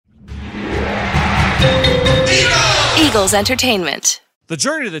Eagles Entertainment. The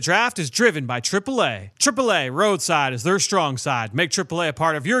journey to the draft is driven by AAA. AAA Roadside is their strong side. Make AAA a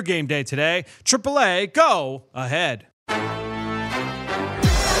part of your game day today. AAA, go ahead. With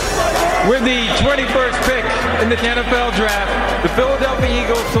the 21st pick in the NFL Draft, the Philadelphia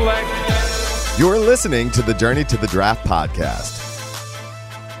Eagles select. You're listening to the Journey to the Draft podcast.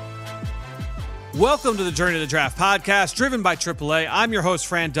 Welcome to the Journey to the Draft podcast, driven by AAA. I'm your host,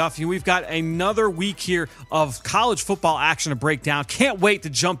 Fran Duffy. We've got another week here of college football action to break down. Can't wait to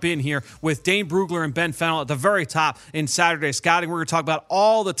jump in here with Dane Brugler and Ben Fennell at the very top in Saturday Scouting. We're going to talk about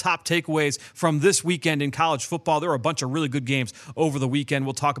all the top takeaways from this weekend in college football. There were a bunch of really good games over the weekend.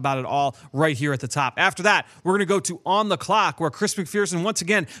 We'll talk about it all right here at the top. After that, we're going to go to On the Clock, where Chris McPherson, once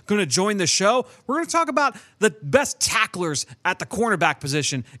again, going to join the show. We're going to talk about the best tacklers at the cornerback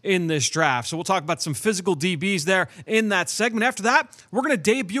position in this draft. So we'll talk about some physical DBs there in that segment. After that, we're going to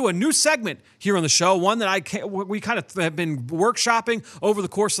debut a new segment here on the show, one that we kind of have been workshopping over the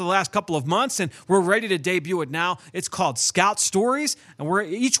course of the last couple of months, and we're ready to debut it now. It's called Scout Stories,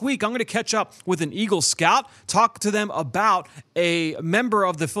 and each week I'm going to catch up with an Eagles scout, talk to them about a member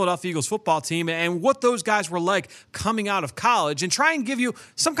of the Philadelphia Eagles football team and what those guys were like coming out of college, and try and give you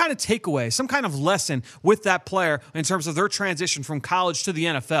some kind of takeaway, some kind of lesson with that player in terms of their transition from college to the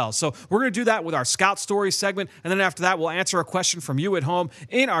NFL. So we're going to do that with our Scout Stories segment, and then after that, we'll answer a question from you at home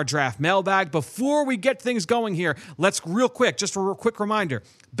in our draft mailbag. Before we get things going here, let's just a real quick reminder,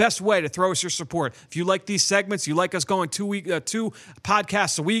 best way to throw us your support. If you like these segments, you like us going two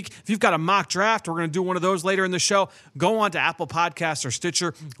podcasts a week, if you've got a mock draft, we're going to do one of those later in the show, go on to Apple Podcasts or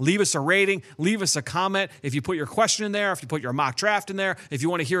Stitcher, leave us a rating, leave us a comment. If you put your question in there, if you put your mock draft in there, if you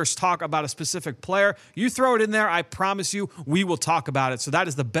want to hear us talk about a specific player, you throw it in there. I promise you, we will talk about it. So that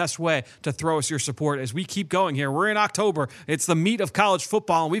is the best way to throw us your support as we keep going here. We're in October. It's the meat of college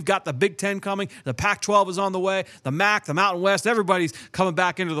football, and we've got the Big Ten coming. The Pac-12 is on the way. The MAC, the Mountain West, everybody's coming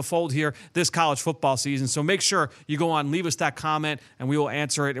back into the fold here this college football season. So make sure you go on, leave us that comment, and we will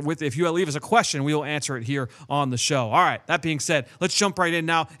answer it. If you leave us a question, we will answer it here on the show. All right, that being said, let's jump right in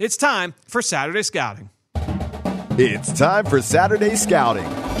now. It's time for Saturday Scouting. It's time for Saturday Scouting.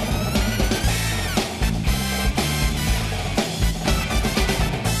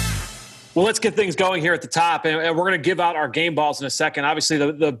 Well, let's get things going here at the top, and we're going to give out our game balls in a second. Obviously,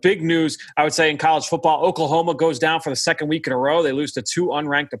 the big news, I would say, in college football, Oklahoma goes down for the second week in a row. They lose to two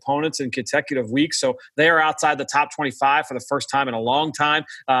unranked opponents in consecutive weeks, so they are outside the top 25 for the first time in a long time.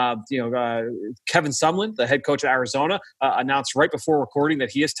 Kevin Sumlin, the head coach of Arizona, announced right before recording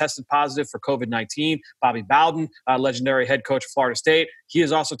that he has tested positive for COVID-19. Bobby Bowden, legendary head coach of Florida State, he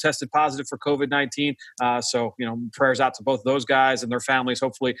has also tested positive for COVID-19. So, prayers out to both those guys and their families.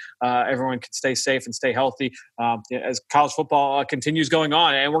 Hopefully, everyone can stay safe and stay healthy as college football continues going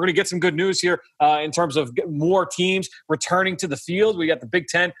on. And we're going to get some good news here in terms of more teams returning to the field. We got the Big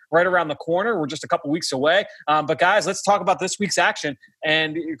Ten right around the corner. We're just a couple weeks away. But guys, let's talk about this week's action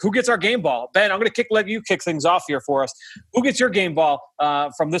and who gets our game ball. Ben, I'm going to let you kick things off here for us. Who gets your game ball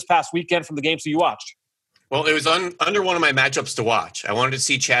from this past weekend from the games that you watched? Well, it was under one of my matchups to watch. I wanted to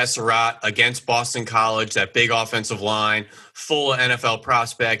see Chaz Surratt against Boston College, that big offensive line, full of NFL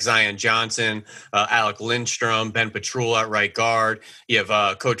prospects, Zion Johnson, Alec Lindstrom, Ben Petrula at right guard. You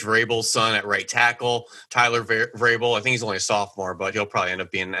have Coach Vrabel's son at right tackle, Tyler Vrabel. I think he's only a sophomore, but he'll probably end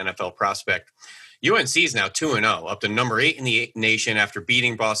up being an NFL prospect. UNC is now 2-0, up to number 8 in the nation after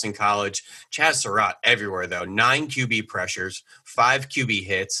beating Boston College. Chaz Surratt everywhere, though. 9 QB pressures, 5 QB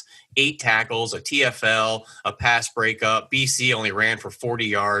hits, 8 tackles, a TFL, a pass breakup. BC only ran for 40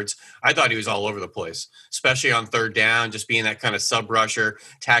 yards. I thought he was all over the place, especially on third down, just being that kind of sub-rusher,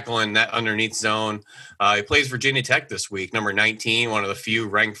 tackling that underneath zone. He plays Virginia Tech this week, number 19, one of the few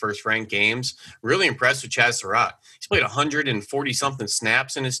first-ranked games. Really impressed with Chaz Surratt. He's played 140-something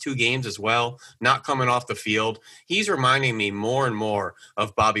snaps in his 2 games as well, not coming off the field. He's reminding me more and more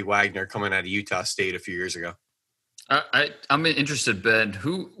of Bobby Wagner coming out of Utah State a few years ago. I'm interested, Ben.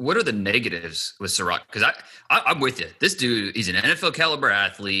 What are the negatives with Surratt? Because I'm with you. This dude, he's an NFL caliber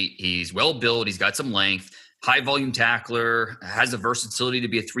athlete. He's well built. He's got some length. High volume tackler, has the versatility to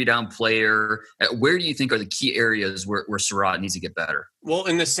be a 3-down player. Where do you think are the key areas where Surratt needs to get better? Well,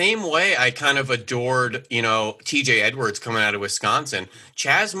 in the same way I kind of adored, TJ Edwards coming out of Wisconsin,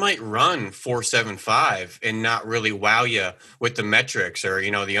 Chaz might run 4.75 and not really wow you with the metrics or,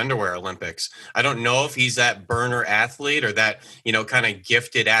 the underwear Olympics. I don't know if he's that burner athlete or that, kind of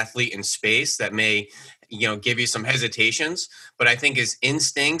gifted athlete in space that may give you some hesitations, but I think his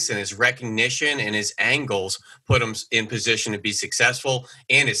instincts and his recognition and his angles put him in position to be successful,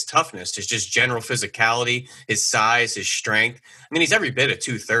 and his toughness, his just general physicality, his size, his strength. I mean, he's every bit of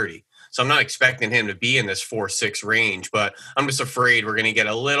 230. So I'm not expecting him to be in this 4.6 range, but I'm just afraid we're going to get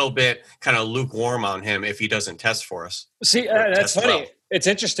a little bit kind of lukewarm on him if he doesn't test for us. See, that's funny. Well. It's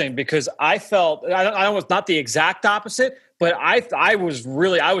interesting because I felt I was not the exact opposite, but I was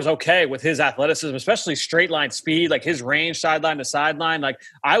okay with his athleticism, especially straight line speed, like his range sideline to sideline. Like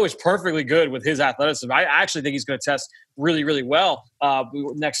I was perfectly good with his athleticism. I actually think he's going to test really, really well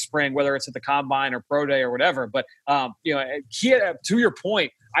next spring, whether it's at the combine or pro day or whatever. But he had, to your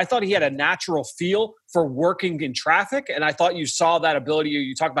point, I thought he had a natural feel for working in traffic, and I thought you saw that ability.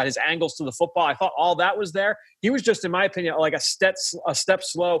 You talk about his angles to the football. I thought all that was there. He was just, in my opinion, like a step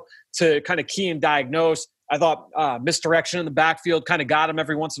slow to kind of key and diagnose. I thought misdirection in the backfield kind of got him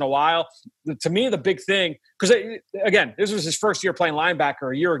every once in a while. To me, the big thing, because again, this was his first year playing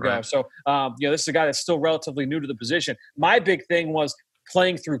linebacker a year ago. Right. So, this is a guy that's still relatively new to the position. My big thing was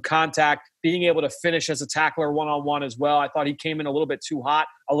playing through contact, being able to finish as a tackler one-on-one as well. I thought he came in a little bit too hot,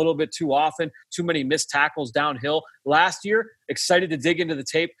 a little bit too often, too many missed tackles downhill. Last year, excited to dig into the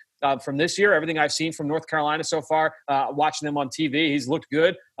tape from this year. Everything I've seen from North Carolina so far, watching them on TV, he's looked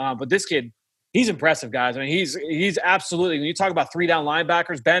good. But this kid, he's impressive, guys. I mean, he's absolutely – when you talk about three-down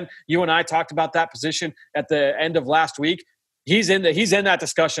linebackers, Ben, you and I talked about that position at the end of last week. He's in that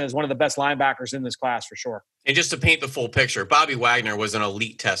discussion as one of the best linebackers in this class for sure. And just to paint the full picture, Bobby Wagner was an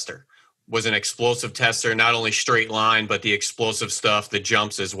elite tester, was an explosive tester, not only straight line, but the explosive stuff, the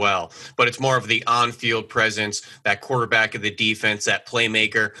jumps as well. But it's more of the on-field presence, that quarterback of the defense, that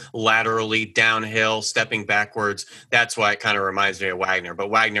playmaker, laterally, downhill, stepping backwards. That's why it kind of reminds me of Wagner.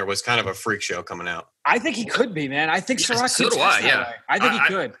 But Wagner was kind of a freak show coming out. I think he could be, man. I think Surratt so do I, yeah. Way. I think he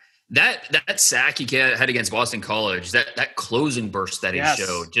could. That sack he had against Boston College, that closing burst that he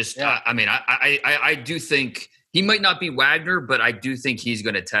showed, I do think he might not be Wagner, but I do think he's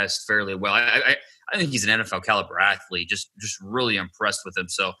going to test fairly well. I think he's an NFL caliber athlete. Just really impressed with him.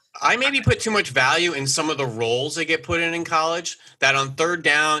 So I maybe put too much value in some of the roles that get put in college. That on third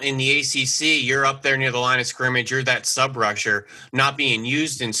down in the ACC, you're up there near the line of scrimmage. You're that sub rusher, not being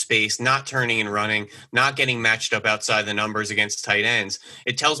used in space, not turning and running, not getting matched up outside the numbers against tight ends.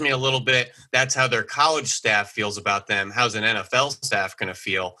 It tells me a little bit that's how their college staff feels about them. How's an NFL staff going to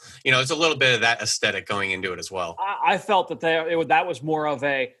feel? It's a little bit of that aesthetic going into it as well. I felt that that was more of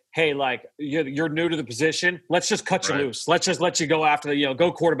a, hey, like you're new to the position. Let's just cut you loose. Let's just let you go after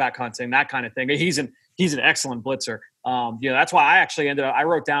go quarterback hunting, that kind of thing. He's an excellent blitzer. That's why I actually I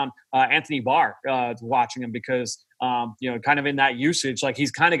wrote down Anthony Barr watching him because kind of in that usage, like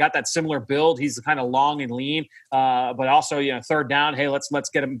he's kind of got that similar build. He's kind of long and lean, but also third down. Hey, let's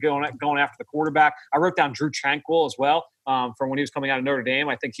get him going after the quarterback. I wrote down Drew Tranquill as well from when he was coming out of Notre Dame.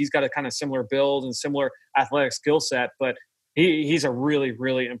 I think he's got a kind of similar build and similar athletic skill set, but he's a really,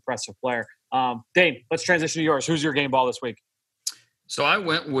 really impressive player. Dane, let's transition to yours. Who's your game ball this week? So I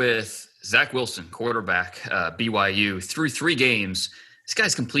went with Zach Wilson, quarterback, BYU. Through 3 games, this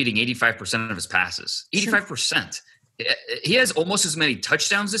guy's completing 85% of his passes. 85%. He has almost as many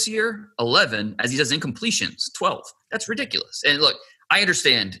touchdowns this year, 11, as he does incompletions, 12. That's ridiculous. And look, I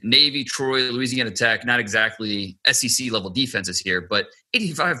understand Navy, Troy, Louisiana Tech, not exactly SEC-level defenses here, but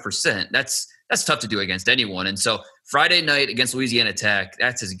 85%, that's tough to do against anyone. And so Friday night against Louisiana Tech,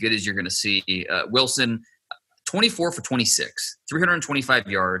 that's as good as you're going to see. Wilson, 24 for 26, 325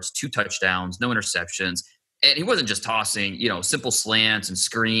 yards, 2 touchdowns, no interceptions. And he wasn't just tossing, simple slants and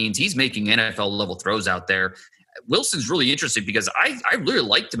screens. He's making NFL-level throws out there. Wilson's really interesting because I really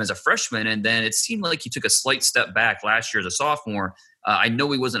liked him as a freshman, and then it seemed like he took a slight step back last year as a sophomore. I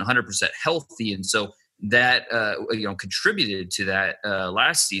know he wasn't 100% healthy, and so that contributed to that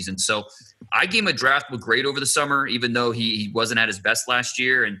last season. So I gave him a draftable grade over the summer, even though he wasn't at his best last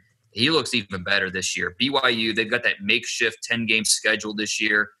year, and he looks even better this year. BYU, they've got that makeshift 10-game schedule this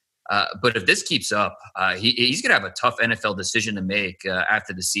year. But if this keeps up, he's going to have a tough NFL decision to make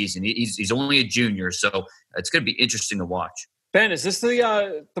after the season. He's only a junior, so it's going to be interesting to watch. Ben, is this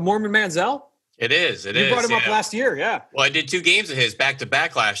the Mormon Manziel? It is. You brought him up last year, yeah. Well, I did 2 games of his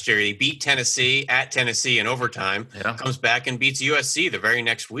back-to-back last year. He beat Tennessee at Tennessee in overtime, comes back and beats USC the very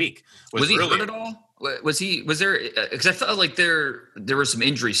next week. Was he hurt at all? Was there – because I felt like there was some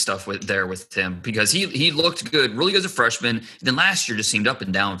injury stuff with him because he looked good, really good as a freshman. Then last year just seemed up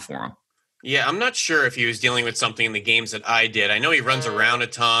and down for him. Yeah, I'm not sure if he was dealing with something in the games that I did. I know he runs around a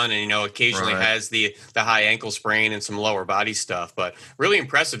ton and, occasionally has the high ankle sprain and some lower body stuff. But really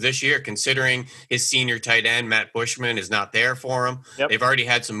impressive this year considering his senior tight end, Matt Bushman, is not there for him. Yep. They've already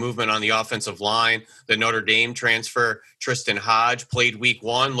had some movement on the offensive line. The Notre Dame transfer, Tristan Hodge, played week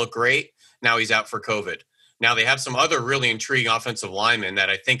 1, looked great. Now he's out for COVID. Now they have some other really intriguing offensive linemen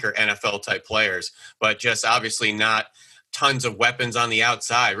that I think are NFL-type players, but just obviously not tons of weapons on the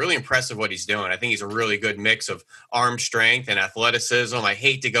outside. Really impressive what he's doing. I think he's a really good mix of arm strength and athleticism. I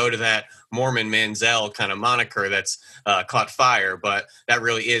hate to go to that Mormon Manziel kind of moniker that's caught fire, but that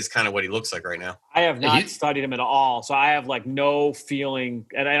really is kind of what he looks like right now. I have not studied him at all, so I have like no feeling,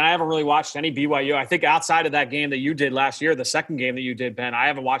 and I haven't really watched any BYU. I think outside of that game that you did last year, the second game that you did, Ben, I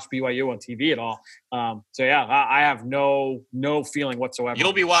haven't watched BYU on TV at all. So yeah, I have no feeling whatsoever.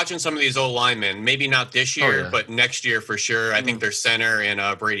 You'll be watching some of these old linemen, maybe not this year, but next year for sure. I think their center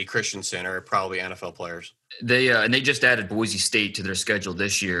and Brady Christensen are probably NFL players. They just added Boise State to their schedule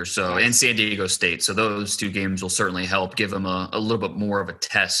this year, and San Diego State. So those two games will certainly help give them a little bit more of a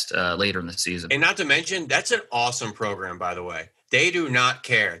test later in the season. And not to mention, that's an awesome program, by the way. They do not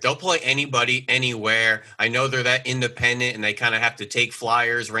care. They'll play anybody, anywhere. I know they're that independent and they kind of have to take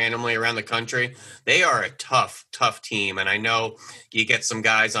flyers randomly around the country. They are a tough, tough team. And I know you get some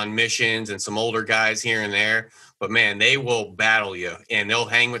guys on missions and some older guys here and there, but man, they will battle you and they'll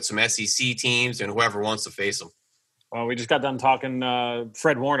hang with some SEC teams and whoever wants to face them. Well, we just got done talking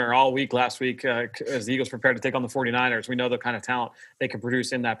Fred Warner all week last week as the Eagles prepared to take on the 49ers. We know the kind of talent they can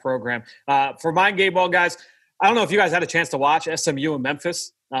produce in that program. For Mind Game Ball, guys, I don't know if you guys had a chance to watch SMU in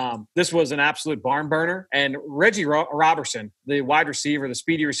Memphis. This was an absolute barn burner. And Reggie Robertson, the wide receiver, the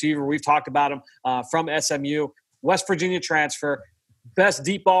speedy receiver, we've talked about him from SMU, West Virginia transfer, best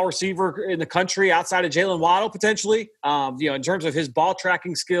deep ball receiver in the country outside of Jalen Waddle potentially. In terms of his ball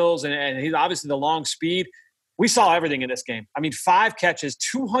tracking skills and he's obviously the long speed. We saw everything in this game. I mean, 5 catches,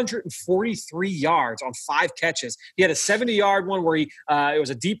 243 yards on 5 catches. He had a 70-yard one where it was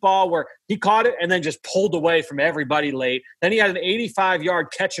a deep ball where he caught it and then just pulled away from everybody late. Then he had an 85-yard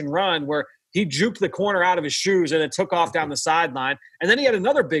catch and run where he juked the corner out of his shoes and then took off down the sideline. And then he had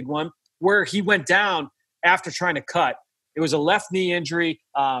another big one where he went down after trying to cut. It was a left knee injury,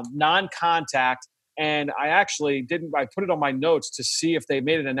 non-contact. And I put it on my notes to see if they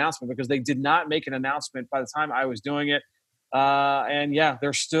made an announcement because they did not make an announcement by the time I was doing it.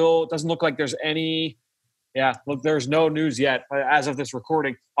 There's still, it doesn't look like there's there's no news yet as of this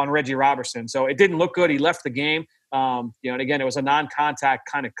recording on Reggie Robertson. So it didn't look good. He left the game. And again, it was a non-contact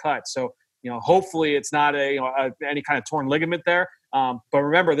kind of cut. So, hopefully it's not any kind of torn ligament there. But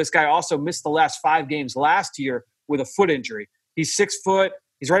remember, this guy also missed the last 5 games last year with a foot injury. He's 6 foot.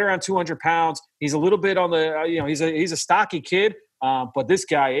 He's right around 200 pounds. He's a little bit on the, he's a stocky kid, but this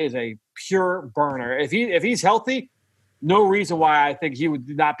guy is a pure burner. If he's healthy, no reason why I think he would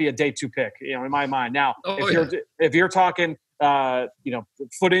not be a day 2 pick, in my mind. Now, if you're talking,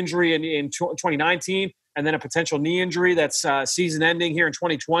 foot injury in 2019 and then a potential knee injury that's season ending here in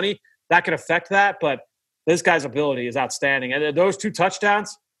 2020, that could affect that. But this guy's ability is outstanding. And those 2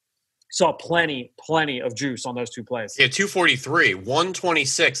 touchdowns, saw plenty of juice on those 2 plays. Yeah, 243,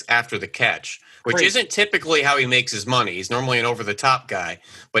 126 after the catch, which isn't typically how he makes his money. He's normally an over-the-top guy,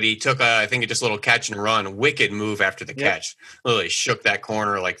 but he took, just a little catch and run, wicked move after the catch. Literally shook that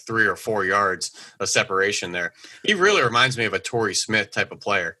corner like 3 or 4 yards of separation there. He really reminds me of a Torrey Smith type of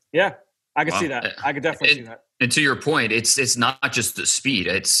player. Yeah, I could see that. I could definitely see that. And to your point, it's not just the speed.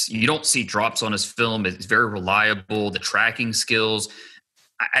 You don't see drops on his film. It's very reliable. The tracking skills.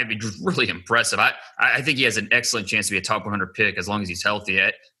 I mean, really impressive. I think he has an excellent chance to be a top 100 pick as long as he's healthy.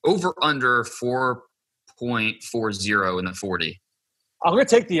 At over under 4.40 in the 40. I'm going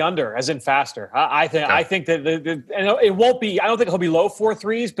to take the under, as in faster. I think that it won't be. I don't think he'll be low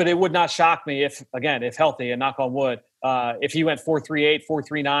 4.3s, but it would not shock me if healthy and knock on wood, if he went 4.38,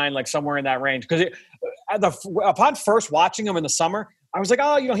 4.39, like somewhere in that range. Because upon first watching him in the summer, I was like,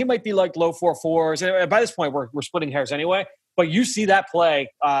 he might be like low 4.4s. And by this point, we're splitting hairs anyway. But you see that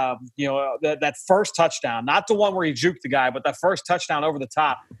play, that first touchdown, not the one where he juked the guy, but that first touchdown over the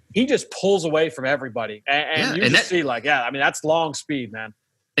top, he just pulls away from everybody. And see that's long speed, man.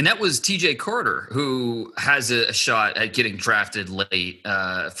 And that was TJ Carter, who has a shot at getting drafted late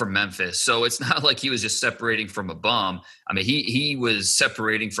from Memphis. So it's not like he was just separating from a bum. I mean, he was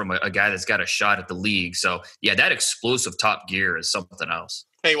separating from a guy that's got a shot at the league. So, yeah, that explosive top gear is something else.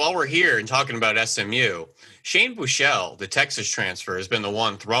 Hey, while we're here and talking about SMU, Shane Buechele, the Texas transfer, has been the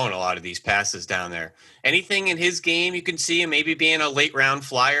one throwing a lot of these passes down there. Anything in his game you can see him maybe being a late round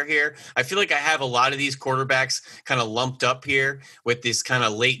flyer here? I feel like I have a lot of these quarterbacks kind of lumped up here with this kind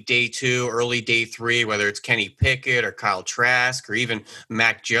of late day 2, early day 3, whether it's Kenny Pickett or Kyle Trask or even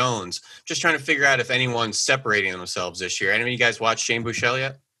Mac Jones. Just trying to figure out if anyone's separating themselves this year. Any of you guys watch Shane Buechele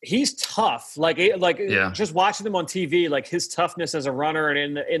yet? He's tough. Just watching him on TV, like his toughness as a runner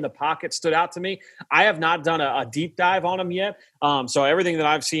and in the pocket stood out to me. I have not done a deep dive on him yet. So everything that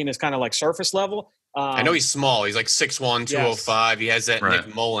I've seen is kind of like surface level. I know he's small. He's like 6'1", 205. He has that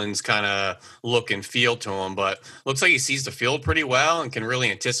Nick Mullins kind of look and feel to him, but looks like he sees the field pretty well and can really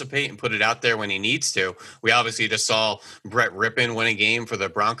anticipate and put it out there when he needs to. We obviously just saw Brett Rippon win a game for the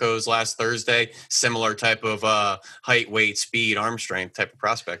Broncos last Thursday. Similar type of height, weight, speed, arm strength type of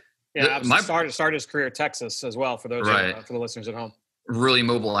prospect. Yeah, started his career at Texas as well for those for the listeners at home. Really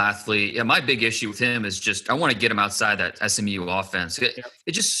mobile athlete. Yeah, my big issue with him is just I want to get him outside that SMU offense.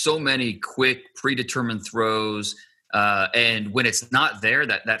 It's just so many quick, predetermined throws. And when it's not there,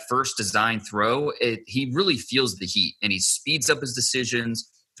 that first design throw, he really feels the heat and he speeds up his decisions,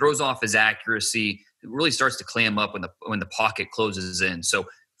 throws off his accuracy. It really starts to clam up when the pocket closes in. So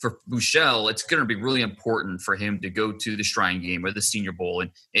for Buechele, it's going to be really important for him to go to the Shrine Game or the Senior Bowl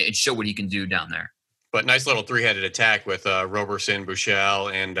and show what he can do down there. But nice little three-headed attack with Roberson,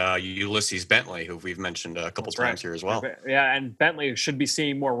 Buechele, and Ulysses Bentley, who we've mentioned a couple times here as well. Yeah, and Bentley should be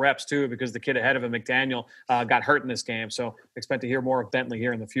seeing more reps too because the kid ahead of him, McDaniel, got hurt in this game. So expect to hear more of Bentley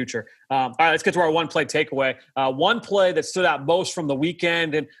here in the future. All right, let's get to our one-play takeaway. One play that stood out most from the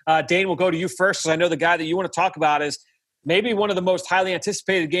weekend, and Dane, we'll go to you first because I know the guy that you want to talk about is maybe one of the most highly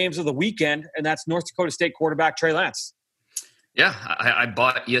anticipated games of the weekend, and that's North Dakota State quarterback Trey Lance. Yeah, I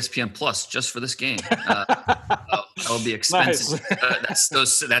bought ESPN Plus just for this game. That will be expensive. Nice.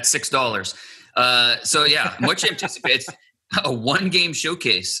 That's $6. So yeah, much anticipated. It's a one-game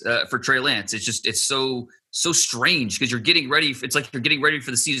showcase for Trey Lance. It's so strange because you're getting ready. It's like you're getting ready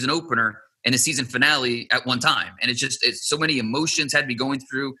for the season opener and the season finale at one time, and it's so many emotions had to be going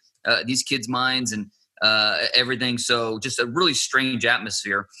through these kids' minds and everything. So just a really strange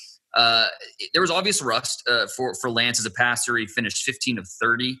atmosphere. There was obvious rust for Lance as a passer. He finished 15 of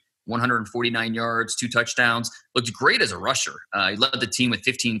 30, 149 yards, 2 touchdowns. Looked great as a rusher. He led the team with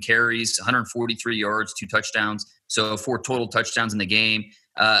 15 carries, 143 yards, 2 touchdowns. So 4 total touchdowns in the game.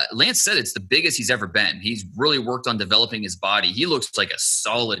 Lance said it's the biggest he's ever been. He's really worked on developing his body. He looks like a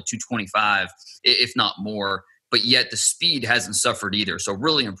solid 225, if not more. But yet the speed hasn't suffered either. So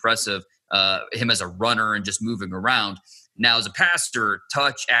really impressive, him as a runner and just moving around. Now, as a passer,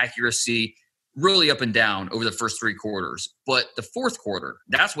 touch, accuracy, really up and down over the first 3 quarters. But the fourth quarter,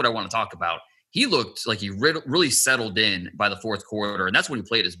 that's what I want to talk about. He looked like he really settled in by the fourth quarter, and that's when he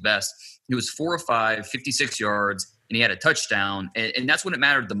played his best. He was 4 of 5, 56 yards, and he had a touchdown, and that's when it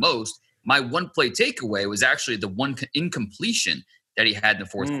mattered the most. My one-play takeaway was actually the one incompletion that he had in the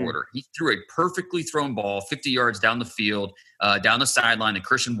fourth quarter. He threw a perfectly thrown ball 50 yards down the field, down the sideline to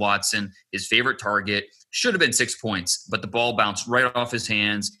Christian Watson, his favorite target. Should have been 6 points, but the ball bounced right off his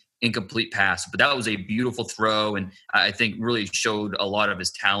hands, incomplete pass. But that was a beautiful throw, and I think really showed a lot of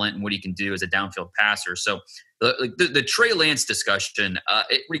his talent and what he can do as a downfield passer. So the Trey Lance discussion,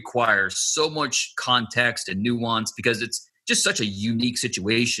 it requires so much context and nuance because it's just such a unique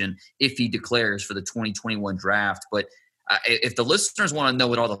situation if he declares for the 2021 draft. But if the listeners want to know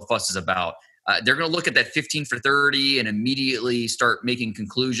what all the fuss is about, they're going to look at that 15 for 30 and immediately start making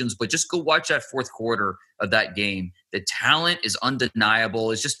conclusions. But just go watch that fourth quarter of that game. The talent is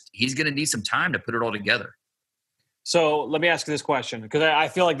undeniable. It's just he's going to need some time to put it all together. So let me ask you this question because I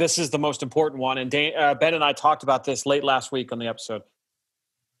feel like this is the most important one. And Ben and I talked about this late last week on the episode.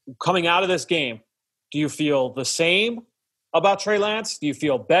 Coming out of this game, do you feel the same about Trey Lance? Do you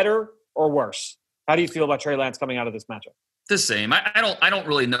feel better or worse? How do you feel about Trey Lance coming out of this matchup? The same. I don't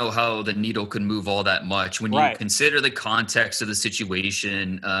really know how the needle could move all that much when you consider the context of the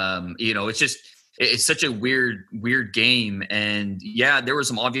situation. It's such a weird game. And yeah, there was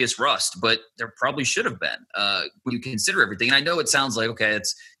some obvious rust, but there probably should have been when you consider everything. And I know it sounds like, okay,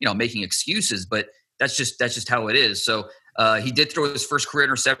 it's, making excuses, but that's just how it is. So he did throw his first career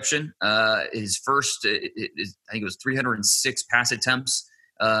interception, his first, I think it was 306 pass attempts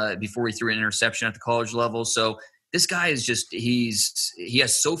before he threw an interception at the college level. So this guy is he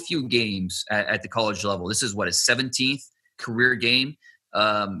has so few games at the college level. This is his 17th career game.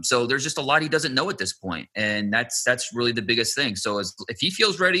 So there's just a lot he doesn't know at this point. And that's really the biggest thing. So if he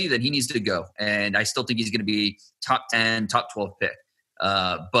feels ready, then he needs to go. And I still think he's going to be top 10, top 12 pick.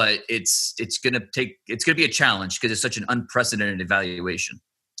 But it's going to be a challenge because it's such an unprecedented evaluation.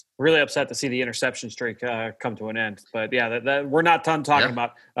 Really upset to see the interception streak come to an end. But yeah, we're not done talking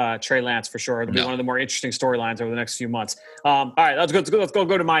about Trey Lance for sure. It'll be one of the more interesting storylines over the next few months. All right, let's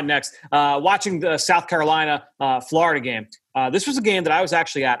go to mine next. Watching the South Carolina Florida game. This was a game that I was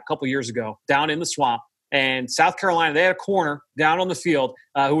actually at a couple years ago down in the swamp. And South Carolina, they had a corner down on the field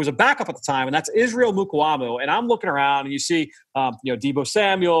who was a backup at the time, and that's Israel Mukuamu. And I'm looking around, and you see, Deebo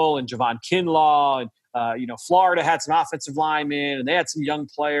Samuel and Javon Kinlaw, and Florida had some offensive linemen, and they had some young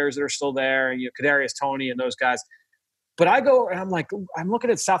players that are still there, and Kadarius Toney and those guys. But I go and I'm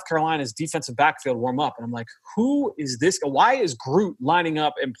looking at South Carolina's defensive backfield warm up, and I'm like, who is this? Why is Groot lining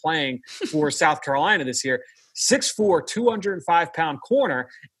up and playing for South Carolina this year? 6'4", 205-pound corner,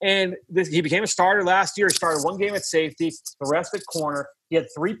 and he became a starter last year. He started one game at safety, the rest at corner. He had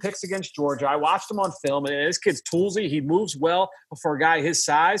 3 picks against Georgia. I watched him on film, and this kid's toolsy. He moves well for a guy his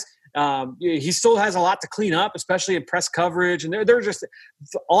size. He still has a lot to clean up, especially in press coverage, and there are just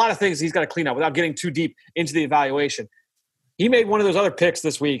a lot of things he's got to clean up without getting too deep into the evaluation. He made one of those other picks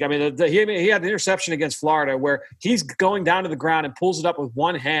this week. I mean, he had an interception against Florida where he's going down to the ground and pulls it up with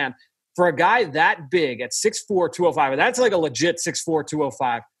one hand. For a guy that big at 6'4", 205, and that's like a legit 6'4",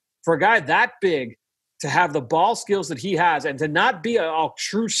 205, for a guy that big to have the ball skills that he has and to not be a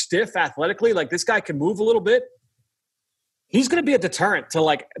true stiff athletically, like this guy can move a little bit, he's going to be a deterrent to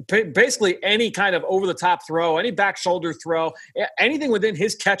like basically any kind of over-the-top throw, any back shoulder throw, anything within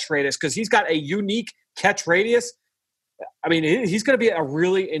his catch radius, because he's got a unique catch radius. I mean, he's going to be a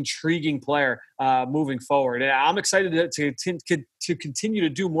really intriguing player moving forward. And I'm excited to continue to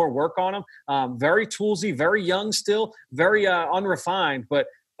do more work on him. Very toolsy, very young still, very unrefined. But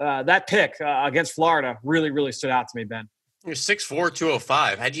that pick against Florida really, really stood out to me, Ben. You're 6'4",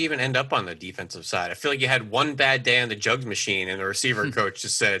 205. How'd you even end up on the defensive side? I feel like you had one bad day on the jugs machine and the receiver coach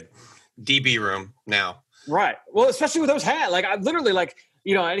just said, DB room now. Right. Well, especially with those hands. Like, I literally, like,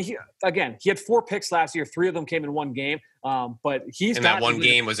 you know, and he had 4 picks last year. 3 of them came in one game. But that one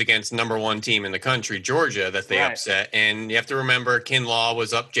game was against number 1 team in the country, Georgia, that they upset. And you have to remember Kinlaw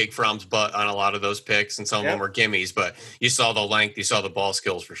was up Jake Fromm's butt on a lot of those picks, and some of them were gimmies. But you saw the length, you saw the ball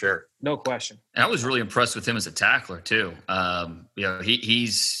skills for sure. No question. And I was really impressed with him as a tackler too. You know,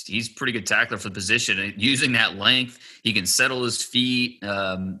 he's pretty good tackler for the position. And using that length, he can settle his feet.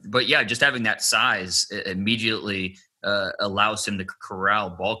 But yeah, just having that size immediately allows him to corral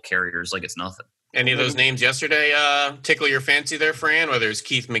ball carriers like it's nothing. Any of those names yesterday tickle your fancy there, Fran? Whether it's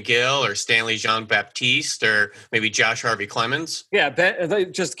Keith McGill or Stanley Jean-Baptiste or maybe Josh Harvey Clemens? Yeah,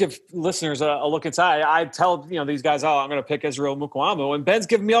 Ben, just give listeners a look inside. I tell these guys, I'm going to pick Israel Mukuamu, and Ben's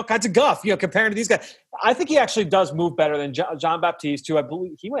giving me all kinds of guff, comparing to these guys. I think he actually does move better than Jean-Baptiste, who I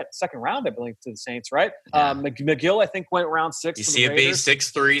believe he went second round, I believe, to the Saints, right? Yeah. McGill, I think, went round 6. You see a big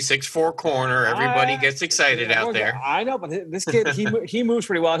 6'3", 6'4" corner. Everybody gets excited out there. I know, but this kid, he moves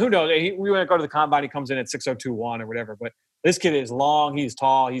pretty well. Who knows? We went to go to the combine. He comes in at 6'02" or whatever. But this kid is long. He's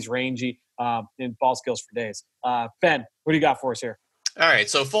tall. He's rangy. In ball skills for days. Ben, what do you got for us here? All right,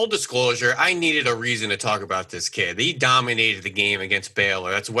 so full disclosure, I needed a reason to talk about this kid. He dominated the game against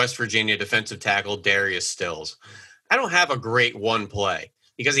Baylor. That's West Virginia defensive tackle Darius Stills. I don't have a great one play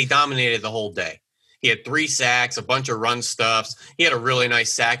because he dominated the whole day. He had 3 sacks, a bunch of run stuffs. He had a really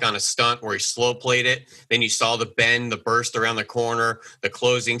nice sack on a stunt where he slow played it. Then you saw the bend, the burst around the corner, the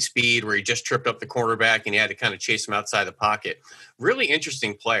closing speed where he just tripped up the quarterback and he had to kind of chase him outside the pocket. Really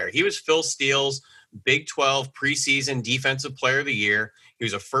interesting player. He was Phil Steele's Big 12 preseason defensive player of the year. He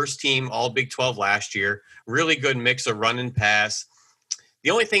was a first team all Big 12 last year. Really good mix of run and pass.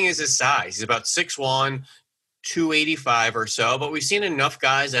 The only thing is his size. He's about 6'1", 285 or so, but we've seen enough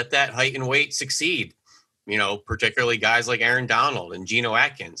guys at that height and weight succeed, particularly guys like Aaron Donald and Geno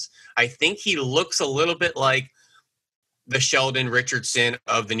Atkins. I think he looks a little bit like the Sheldon Richardson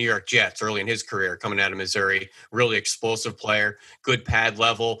of the New York Jets early in his career, coming out of Missouri. Really explosive player, good pad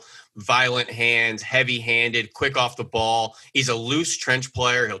level, violent hands, heavy-handed, quick off the ball. He's a loose trench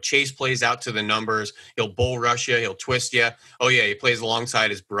player. He'll chase plays out to the numbers. He'll bull rush you. He'll twist you. Oh, yeah, he plays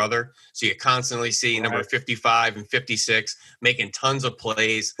alongside his brother. So you constantly see number 55 and 56 making tons of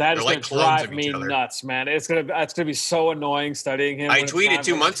plays. That is going to drive me nuts, man. It's going to be so annoying studying him. I tweeted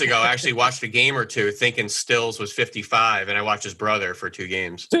 2 months ago, I actually watched a game or two thinking Stills was 55, and I watched his brother for 2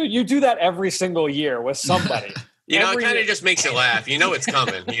 games. Dude, you do that every single year with somebody. It kind of just makes you laugh. You know it's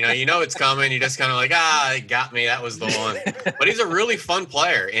coming. You know it's coming. You just kind of like, it got me. That was the one. But he's a really fun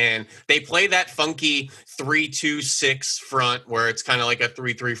player. And they play that funky 3-2-6 front where it's kind of like a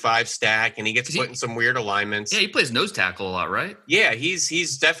 3-3-5 stack, and he gets put in some weird alignments. Yeah, he plays nose tackle a lot, right? Yeah,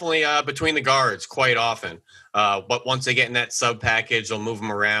 he's definitely between the guards quite often. But once they get in that sub package, they'll move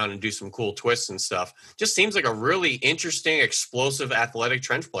him around and do some cool twists and stuff. Just seems like a really interesting, explosive, athletic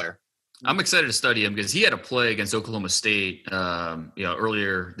trench player. I'm excited to study him because he had a play against Oklahoma State,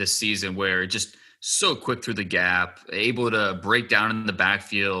 earlier this season where just so quick through the gap, able to break down in the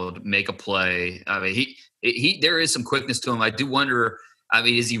backfield, make a play. I mean, he there is some quickness to him. I do wonder. I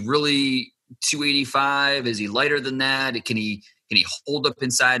mean, is he really 285? Is he lighter than that? Can he hold up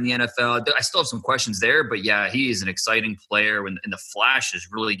inside in the NFL? I still have some questions there, but yeah, he is an exciting player, and the flashes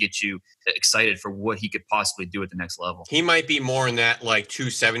really get you excited for what he could possibly do at the next level. He might be more in that like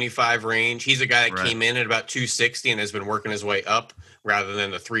 275 range. He's a guy that came in at about 260 and has been working his way up rather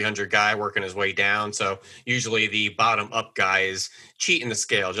than the 300 guy working his way down. So usually the bottom up guy is cheating the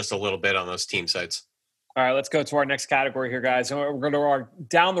scale just a little bit on those team sites. All right, let's go to our next category here, guys. We're going to our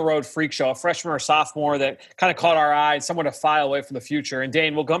down-the-road freak show, a freshman or sophomore that kind of caught our eye, someone to file away from the future. And,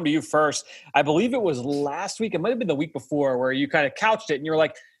 Dane, we'll come to you first. I believe it was last week. It might have been the week before where you kind of couched it, and you were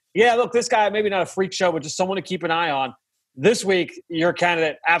like, yeah, look, this guy, maybe not a freak show, but just someone to keep an eye on. This week, your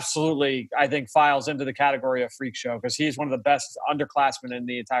candidate absolutely, I think, files into the category of freak show because he's one of the best underclassmen in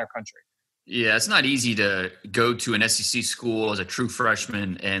the entire country. Yeah, it's not easy to go to an SEC school as a true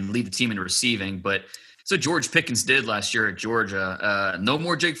freshman and lead the team in receiving, but – so George Pickens did last year at Georgia. No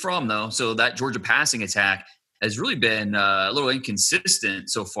more Jake Fromm, though. So that Georgia passing attack has really been a little inconsistent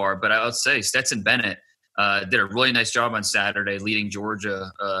so far. But I would say Stetson Bennett did a really nice job on Saturday leading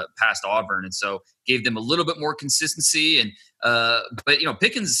Georgia past Auburn. And so gave them a little bit more consistency. And but,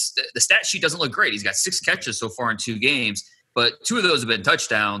 Pickens, the stat sheet doesn't look great. He's got 6 catches so far in 2 games. But 2 of those have been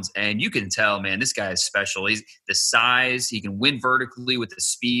touchdowns. And you can tell, man, this guy is special. He's the size. He can win vertically with the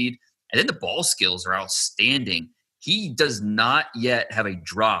speed. And then the ball skills are outstanding. He does not yet have a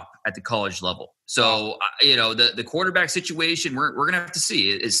drop at the college level. So, the quarterback situation, we're going to have to see.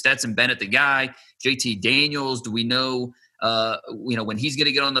 Is Stetson Bennett the guy? JT Daniels, do we know, when he's going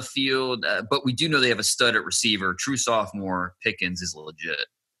to get on the field? But we do know they have a stud at receiver. True sophomore Pickens is legit.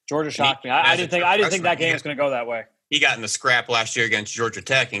 Georgia shocked me. I didn't think that game was going to go that way. He got in the scrap last year against Georgia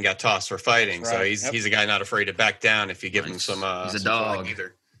Tech and got tossed for fighting. Right. So he's a guy not afraid to back down if you give him some. He's a dog.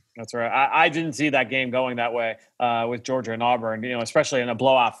 Either. That's right. I didn't see that game going that way with Georgia and Auburn, especially in a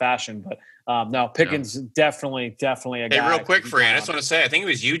blowout fashion. But no, Pickens definitely a guy. Hey, real quick, Fran, I just want to say, I think it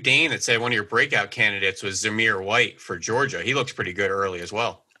was you, Dane, that said one of your breakout candidates was Zamir White for Georgia. He looks pretty good early as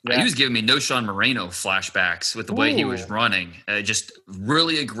well. Yeah. He was giving me Noshawn Moreno flashbacks with the way he was running. Just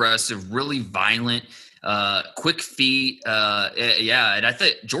really aggressive, really violent. Quick feet. And I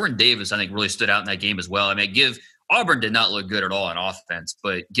think Jordan Davis, really stood out in that game as well. I mean, Auburn did not look good at all on offense,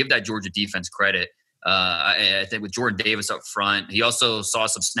 but give that Georgia defense credit. I think with Jordan Davis up front, he also saw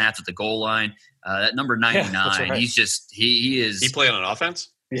some snaps at the goal line. That number 99, right. He played on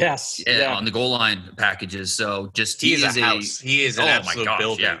offense? Yes. Yeah, on the goal line packages. So he is a house. He is an absolute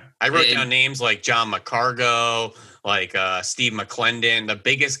building. Yeah. I wrote down names like John McCargo, like Steve McClendon, the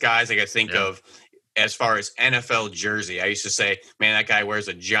biggest guys I could think of as far as NFL jersey. I used to say, man, that guy wears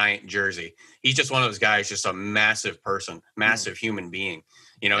a giant jersey. He's just one of those guys, just a massive person, massive human being.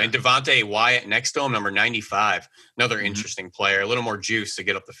 And Devontae Wyatt next to him, number 95, another interesting player, a little more juice to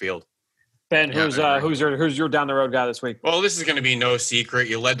get up the field. Ben, who's your down the road guy this week? Well, this is going to be no secret.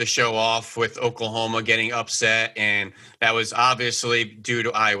 You led the show off with Oklahoma getting upset, and that was obviously due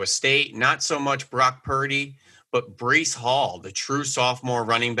to Iowa State. Not so much Brock Purdy, but Breece Hall, the true sophomore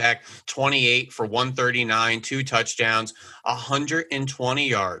running back, 28 for 139, 2 touchdowns, 120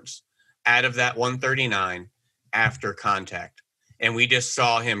 yards out of that 139 after contact. And we just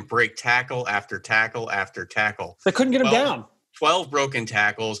saw him break tackle after tackle after tackle. They couldn't get him down. 12 broken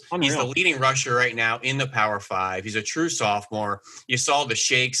tackles. Unreal. He's the leading rusher right now in the Power 5. He's a true sophomore. You saw the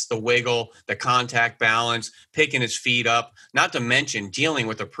shakes, the wiggle, the contact balance, picking his feet up, not to mention dealing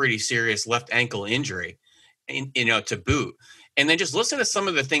with a pretty serious left ankle injury, to boot. And then just listen to some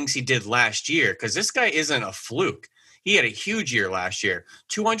of the things he did last year, because this guy isn't a fluke. He had a huge year last year.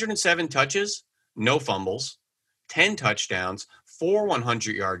 207 touches, no fumbles, 10 touchdowns, 4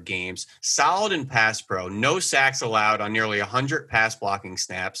 100-yard games, solid in pass pro, no sacks allowed on nearly 100 pass blocking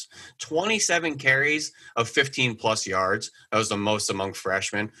snaps, 27 carries of 15-plus yards. That was the most among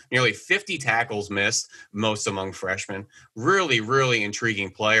freshmen. Nearly 50 tackles missed, most among freshmen. Really, really intriguing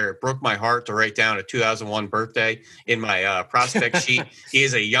player. It broke my heart to write down a 2001 birthday in my prospect sheet. He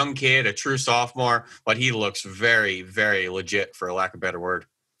is a young kid, a true sophomore, but he looks very, very legit, for lack of a better word.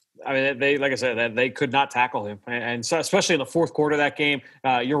 I mean, they could not tackle him. And so, especially in the fourth quarter of that game,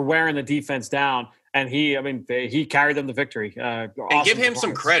 you're wearing the defense down. And he carried them to victory. And give him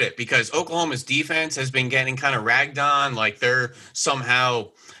some credit, because Oklahoma's defense has been getting kind of ragged on. Like they're somehow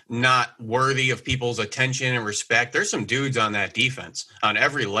not worthy of people's attention and respect. There's some dudes on that defense, on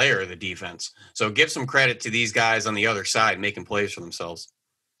every layer of the defense. So give some credit to these guys on the other side making plays for themselves.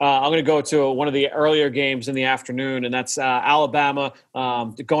 I'm going to go to one of the earlier games in the afternoon, and that's Alabama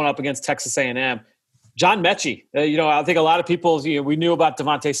going up against Texas A&M. John Mechie, I think a lot of people, we knew about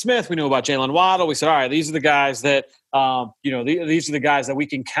Devontae Smith, we knew about Jalen Waddle. We said, all right, these are the guys that, these are the guys that we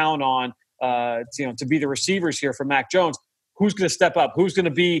can count on to be the receivers here for Mac Jones. Who's going to step up? Who's going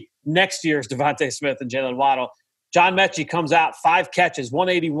to be next year's Devontae Smith and Jalen Waddle? John Mechie comes out, 5 catches,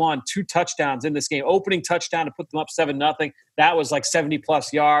 181, 2 touchdowns in this game. Opening touchdown to put them up 7-0. That was like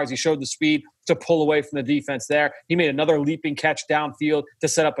 70-plus yards. He showed the speed to pull away from the defense there. He made another leaping catch downfield to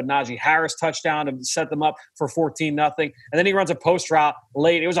set up a Najee Harris touchdown to set them up for 14-0. And then he runs a post route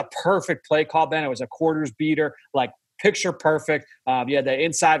late. It was a perfect play call, Ben. It was a quarters beater, like picture perfect. You had the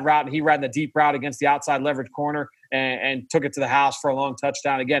inside route, and he ran the deep route against the outside leverage corner and took it to the house for a long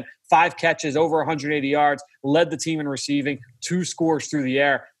touchdown. Again, 5 catches, over 180 yards, led the team in receiving, 2 scores through the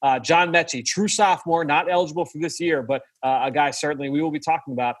air. John Mechie, true sophomore, not eligible for this year, but a guy certainly we will be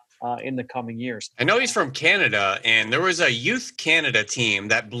talking about in the coming years. I know he's from Canada, and there was a Youth Canada team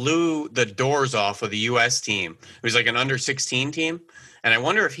that blew the doors off of the U.S. team. It was like an under-16 team. And I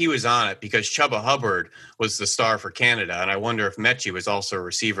wonder if he was on it because Chuba Hubbard was the star for Canada. And I wonder if Mechie was also a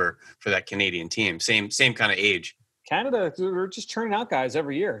receiver for that Canadian team. Same kind of age. Canada, they're just churning out guys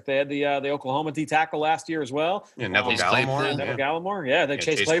every year. They had the Oklahoma D tackle last year as well. Yeah, Neville Gallimore. Neville Gallimore. Yeah, they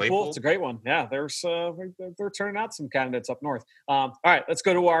Chase Claypool. It's a great one. Yeah, they're turning out some candidates up north. All right, let's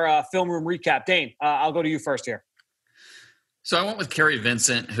go to our film room recap. Dane, I'll go to you first here. So I went with Kerry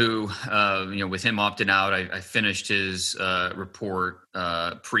Vincent, who, with him opting out, I finished his report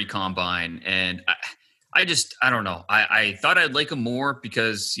pre-combine, and I don't know. I thought I'd like him more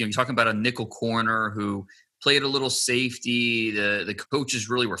because, you're talking about a nickel corner who played a little safety. The coaches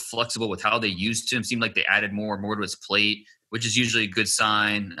really were flexible with how they used him. Seemed like they added more and more to his plate, which is usually a good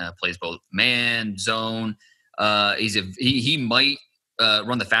sign. Plays both man, zone. He might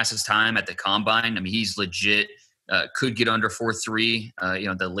run the fastest time at the combine. I mean, he's legit. Could get under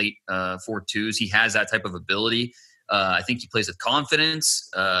 4.3, the late 4.2s. He has that type of ability. I think he plays with confidence.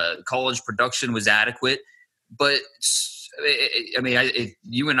 College production was adequate. But,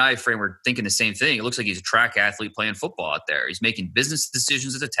 you and I, Fran, were thinking the same thing. It looks like he's a track athlete playing football out there. He's making business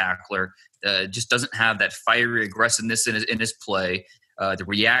decisions as a tackler. Just doesn't have that fiery aggressiveness in his play. The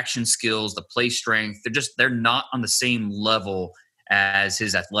reaction skills, the play strength, they're not on the same level as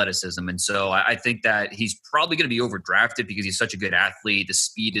his athleticism. And so I think that he's probably going to be overdrafted because he's such a good athlete. The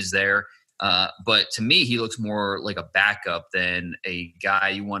speed is there. But to me, he looks more like a backup than a guy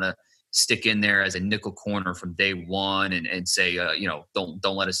you want to stick in there as a nickel corner from day one and say, don't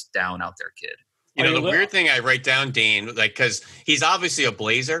let us down out there, kid. The weird thing I write down, Dane, because he's obviously a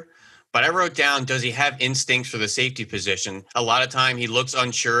Blazer, but I wrote down, does he have instincts for the safety position? A lot of time he looks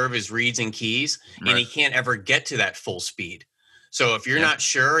unsure of his reads and keys, and he can't ever get to that full speed. So if you're not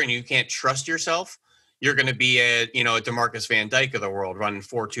sure and you can't trust yourself, you're going to be a DeMarcus Van Dyke of the world running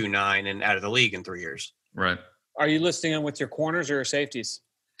 4.29 and out of the league in 3 years. Right. Are you listing him with your corners or your safeties?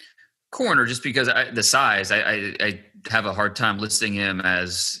 Corner, just because the size, I have a hard time listing him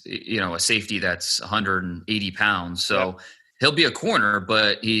as, a safety that's 180 pounds. So he'll be a corner,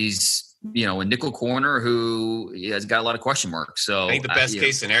 but he's, a nickel corner who has got a lot of question marks. So I think the best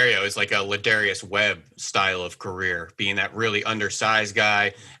case scenario is like a Ladarius Webb style of career, being that really undersized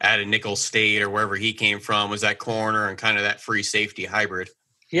guy at a nickel state or wherever he came from, was that corner and kind of that free safety hybrid.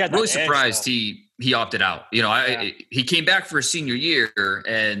 Yeah, really surprised he opted out. He came back for his senior year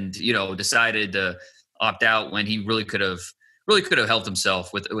and decided to opt out when he really could have helped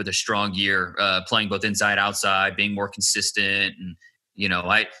himself with a strong year, playing both inside, outside, being more consistent. And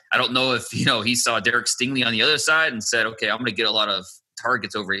I don't know if he saw Derek Stingley on the other side and said, okay, I'm going to get a lot of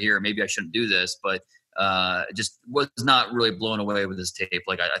targets over here. Maybe I shouldn't do this, but just was not really blown away with his tape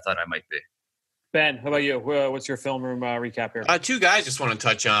like I thought I might be. Ben, how about you? What's your film room recap here? 2 guys just want to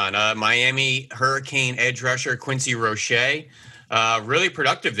touch on. Miami Hurricane edge rusher Quincy Roche. Really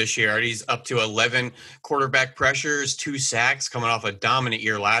productive this year. He's up to 11 quarterback pressures, 2 sacks, coming off a dominant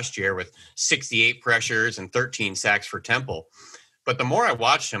year last year with 68 pressures and 13 sacks for Temple. But the more I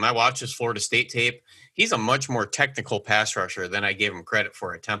watched him, I watched his Florida State tape. He's a much more technical pass rusher than I gave him credit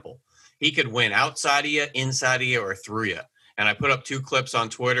for at Temple. He could win outside of you, inside of you, or through you. And I put up 2 clips on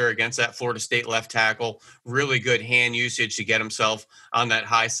Twitter against that Florida State left tackle. Really good hand usage to get himself on that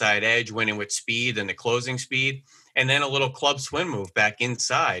high side edge, winning with speed and the closing speed. And then a little club swim move back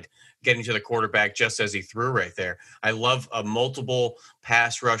inside, getting to the quarterback just as he threw right there. I love a multiple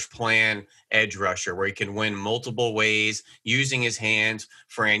pass rush plan edge rusher where he can win multiple ways using his hands.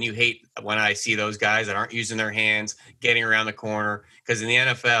 Fran, you hate when I see those guys that aren't using their hands, getting around the corner, because in the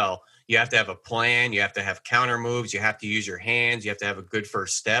NFL, you have to have a plan. You have to have counter moves. You have to use your hands. You have to have a good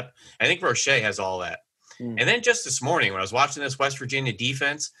first step. I think Roche has all that. And then just this morning when I was watching this West Virginia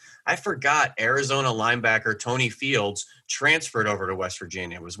defense, I forgot Arizona linebacker Tony Fields transferred over to West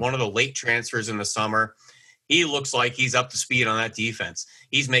Virginia. It was one of the late transfers in the summer. he looks like he's up to speed on that defense.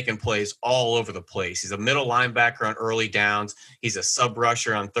 He's making plays all over the place. He's a middle linebacker on early downs. He's a sub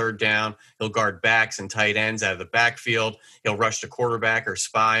rusher on third down. He'll guard backs and tight ends out of the backfield. He'll rush the quarterback or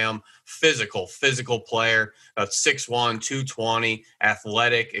spy him. Physical player, 6'1", 220,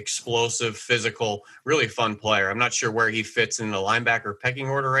 athletic, explosive, physical, really fun player. I'm not sure where he fits in the linebacker pecking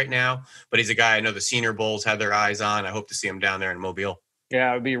order right now, but he's a guy I know the Senior Bowls had their eyes on. I hope to see him down there in Mobile.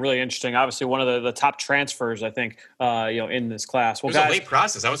 Yeah, it would be really interesting. Obviously, one of the top transfers, I think, in this class. Well, it was a late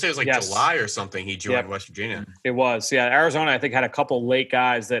process. I would say it was July or something he joined West Virginia. It was. Yeah, Arizona, I think, had a couple late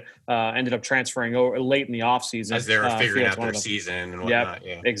guys that ended up transferring late in the offseason. As they were figuring out their season and whatnot.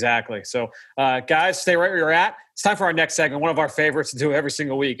 Yeah, exactly. So, guys, stay right where you're at. It's time for our next segment, one of our favorites to do every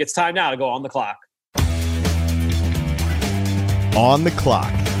single week. It's time now to go on the clock. On the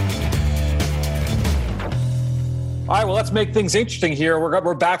clock. All right, well, let's make things interesting here.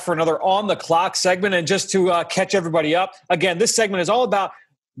 We're back for another On the Clock segment. And just to catch everybody up, again, this segment is all about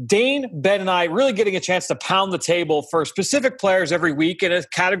Dane, Ben, and I really getting a chance to pound the table for specific players every week in a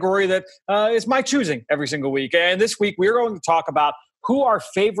category that is my choosing every single week. And this week, we're going to talk about who our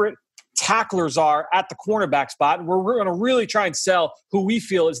favorite tacklers are at the cornerback spot. And we're going to really try and sell who we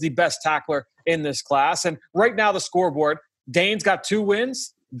feel is the best tackler in this class. And right now, the scoreboard, Dane's got 2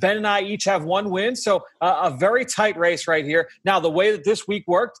 wins. Ben and I each have 1 win, so a very tight race right here. Now, the way that this week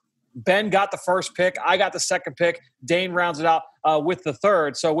worked, Ben got the first pick, I got the second pick, Dane rounds it out with the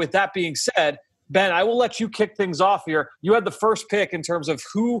third. So with that being said, Ben, I will let you kick things off here. You had the first pick in terms of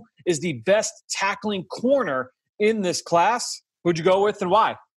who is the best tackling corner in this class. Who'd you go with and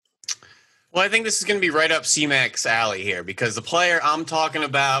why? Well, I think this is going to be right up C-Mac's alley here because the player I'm talking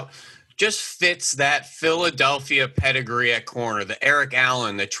about just fits that Philadelphia pedigree at corner, the Eric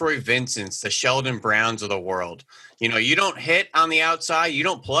Allen, the Troy Vincents, the Sheldon Browns of the world. You know, you don't hit on the outside, you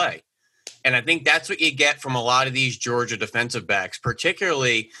don't play. And I think that's what you get from a lot of these Georgia defensive backs,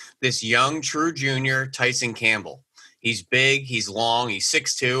 particularly this young true junior, Tyson Campbell. He's big, he's long, he's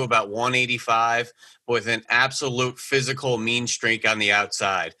 6'2", about 185, with an absolute physical mean streak on the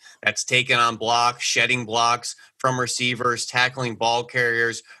outside. That's taking on blocks, shedding blocks from receivers, tackling ball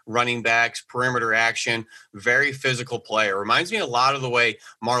carriers, running backs, perimeter action. Very physical player. Reminds me a lot of the way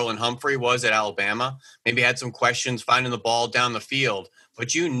Marlon Humphrey was at Alabama. Maybe had some questions finding the ball down the field,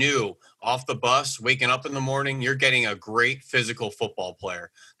 but you knew off the bus, waking up in the morning, you're getting a great physical football player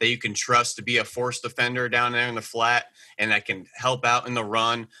that you can trust to be a force defender down there in the flat and that can help out in the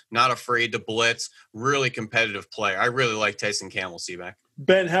run, not afraid to blitz, really competitive player. I really like Tyson Campbell, C-Mac.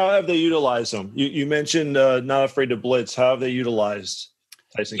 Ben, how have they utilized him? You mentioned not afraid to blitz. How have they utilized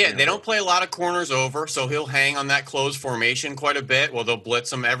Tyson Campbell? They don't play a lot of corners over, so he'll hang on that closed formation quite a bit. Well, they'll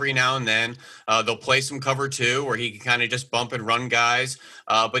blitz him every now and then. They'll play some cover 2 where he can kind of just bump and run guys.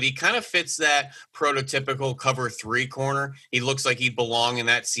 But he kind of fits that prototypical cover 3 corner. He looks like he'd belong in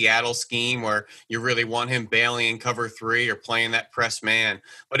that Seattle scheme where you really want him bailing in cover 3 or playing that press man.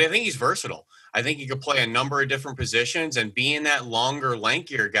 But I think he's versatile. I think he could play a number of different positions, and being that longer,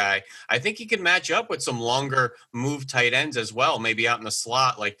 lankier guy, I think he could match up with some longer move tight ends as well, maybe out in the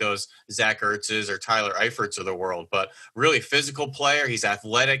slot like those Zach Ertz's or Tyler Eifert's of the world. But really physical player. He's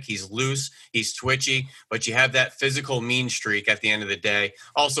athletic. He's loose. He's twitchy. But you have that physical mean streak at the end of the day.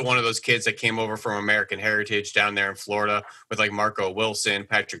 Also one of those kids that came over from American Heritage down there in Florida with like Marco Wilson,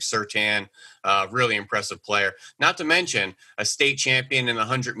 Patrick Surtain. Really impressive player. Not to mention a state champion in the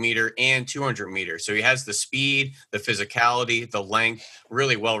 100-meter and 200-meter. So he has the speed, the physicality, the length,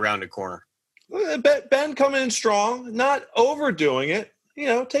 really well-rounded corner. Ben coming in strong, not overdoing it,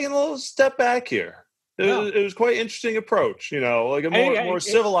 taking a little step back here. It was quite interesting approach, like a more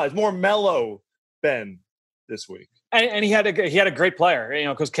civilized, more mellow Ben this week. And he had a great player,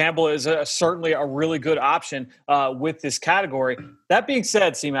 because Campbell is certainly a really good option with this category. That being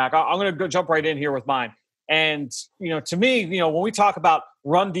said, C-Mac, I'm going to go jump right in here with mine. And, to me, when we talk about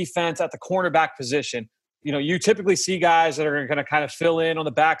run defense at the cornerback position, you typically see guys that are going to kind of fill in on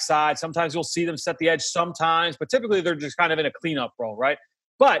the backside. Sometimes you'll see them set the edge sometimes, but typically they're just kind of in a cleanup role, right?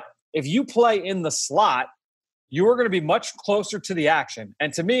 But if you play in the slot, you are going to be much closer to the action.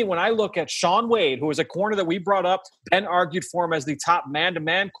 And to me, when I look at Shaun Wade, who is a corner that we brought up, Ben argued for him as the top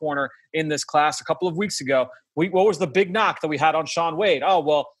man-to-man corner in this class a couple of weeks ago. What was the big knock that we had on Shaun Wade? Oh,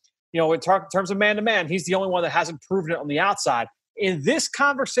 well, in terms of man-to-man, he's the only one that hasn't proven it on the outside. In this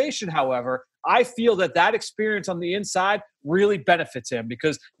conversation, however, I feel that experience on the inside really benefits him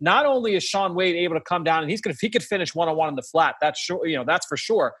because not only is Shaun Wade able to come down and he could finish one-on-one in the flat, that's sure, that's for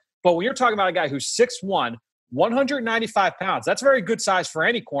sure. But when you're talking about a guy who's 6'1", 195 pounds. That's very good size for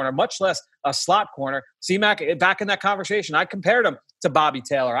any corner, much less a slot corner. C-Mac, back in that conversation, I compared him to Bobby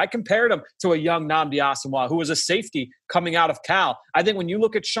Taylor. I compared him to a young Nnamdi Asomugha, who was a safety coming out of Cal. I think when you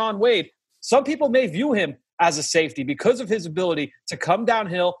look at Shaun Wade, some people may view him as a safety because of his ability to come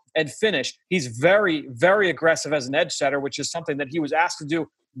downhill and finish. He's very, very aggressive as an edge setter, which is something that he was asked to do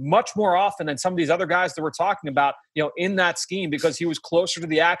much more often than some of these other guys that we're talking about, in that scheme, because he was closer to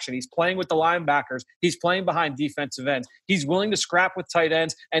the action. He's playing with the linebackers. He's playing behind defensive ends. He's willing to scrap with tight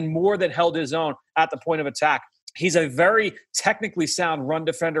ends and more than held his own at the point of attack. He's a very technically sound run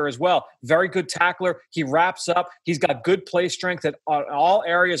defender as well. Very good tackler. He wraps up. He's got good play strength at all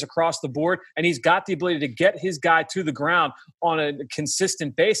areas across the board, and he's got the ability to get his guy to the ground on a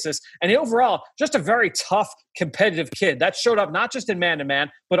consistent basis. And overall, just a very tough, competitive kid. That showed up not just in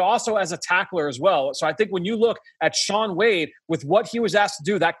man-to-man, but also as a tackler as well. So I think when you look at Shaun Wade with what he was asked to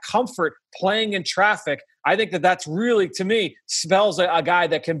do, that comfort playing in traffic, I think that's really, to me, spells a guy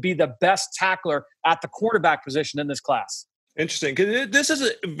that can be the best tackler at the quarterback position in this class. Interesting, because this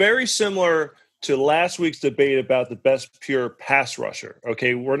is very similar to last week's debate about the best pure pass rusher.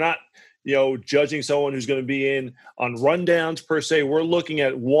 Okay, we're not, judging someone who's going to be in on rundowns per se. We're looking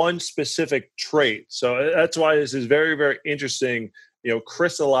at one specific trait. So that's why this is very, very interesting,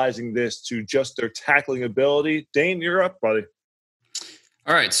 crystallizing this to just their tackling ability. Dane, you're up, buddy.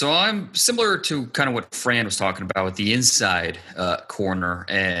 All right, so I'm similar to kind of what Fran was talking about with the inside corner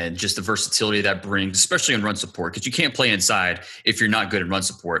and just the versatility that brings, especially in run support, because you can't play inside if you're not good in run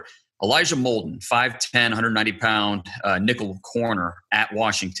support. Elijah Molden, 5'10", 190-pound nickel corner at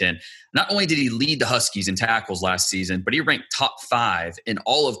Washington. Not only did he lead the Huskies in tackles last season, but he ranked top 5 in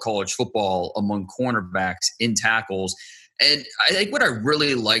all of college football among cornerbacks in tackles. And I think what I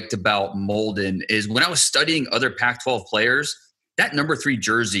really liked about Molden is when I was studying other Pac-12 players, that number 3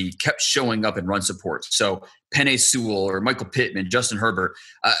 jersey kept showing up in run support. So Penei Sewell or Michael Pittman, Justin Herbert.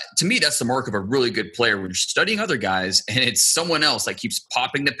 To me, that's the mark of a really good player when you're studying other guys and it's someone else that keeps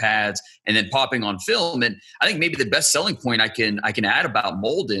popping the pads and then popping on film. And I think maybe the best selling point I can add about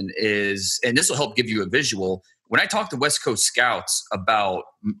Molden is, and this will help give you a visual, when I talk to West Coast scouts about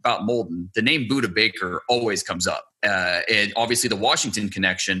Molden, the name Budda Baker always comes up. And obviously the Washington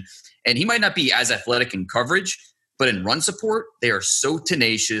connection. And he might not be as athletic in coverage, but in run support, they are so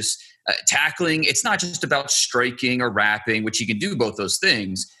tenacious. Tackling, it's not just about striking or wrapping, which you can do both those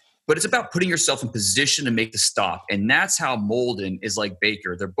things, but it's about putting yourself in position to make the stop. And that's how Molden is like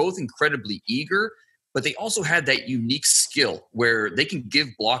Baker. They're both incredibly eager, but they also had that unique skill where they can give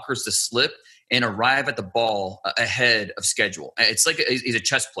blockers the slip and arrive at the ball ahead of schedule. It's like he's a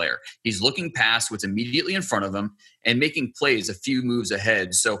chess player. He's looking past what's immediately in front of him and making plays a few moves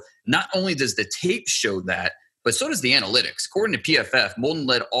ahead. So not only does the tape show that, but so does the analytics. According to PFF, Molden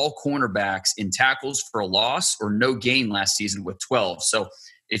led all cornerbacks in tackles for a loss or no gain last season with 12. So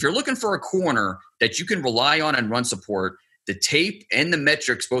if you're looking for a corner that you can rely on and run support, the tape and the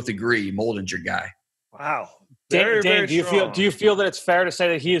metrics both agree Molden's your guy. Wow. Dan, do you feel that it's fair to say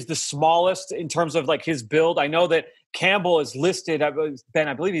that he is the smallest in terms of like his build? I know that Campbell is listed, Ben,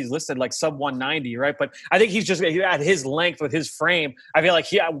 I believe he's listed like sub 190, right? But I think he's just at his length with his frame. I feel like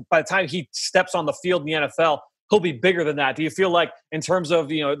by the time he steps on the field in the NFL, he'll be bigger than that. Do you feel like in terms of,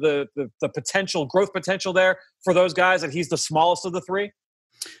 the potential growth potential there for those guys that he's the smallest of the 3?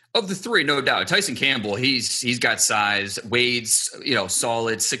 Of the 3, no doubt. Tyson Campbell, he's got size. Wade's,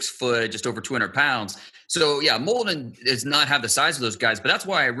 solid 6 foot, just over 200 pounds. So, yeah, Molden does not have the size of those guys, but that's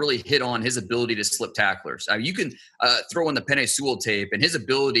why I really hit on his ability to slip tacklers. You can throw in the Penei Sewell tape, and his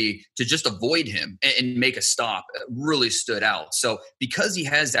ability to just avoid him and make a stop really stood out. So because he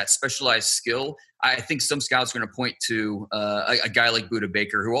has that specialized skill, I think some scouts are going to point to a guy like Budda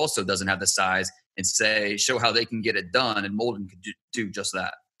Baker, who also doesn't have the size, and show how they can get it done, and Molden could do just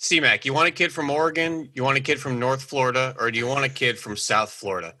that. C-Mac, you want a kid from Oregon, you want a kid from North Florida, or do you want a kid from South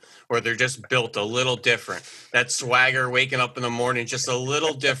Florida where they're just built a little different? That swagger waking up in the morning, just a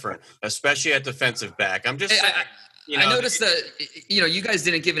little different, especially at defensive back. I'm just saying. I noticed that, you guys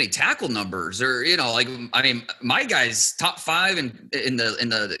didn't give any tackle numbers or, my guy's top 5 in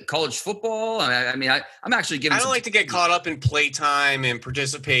the college football. I'm actually giving. I don't like to get caught up in playtime and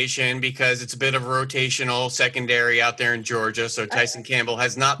participation because it's a bit of a rotational secondary out there in Georgia. So Tyson Campbell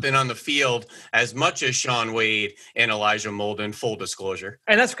has not been on the field as much as Shaun Wade and Elijah Molden, full disclosure.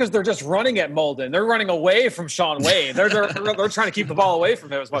 And that's because they're just running at Molden. They're running away from Shaun Wade. They're trying to keep the ball away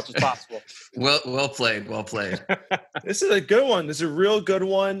from him as much as possible. Well played. This is a good one. This is a real good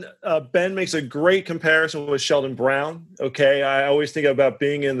one. Ben makes a great comparison with Sheldon Brown. Okay, I always think about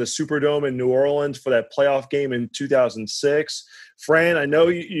being in the Superdome in New Orleans for that playoff game in 2006. Fran, I know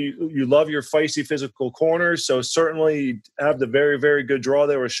you love your feisty physical corners, so certainly have the very, very good draw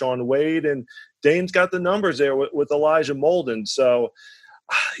there with Shaun Wade. And Dane's got the numbers there with Elijah Molden. So,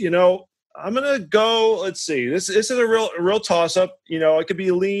 I'm going to go, let's see. This is a real toss-up. I could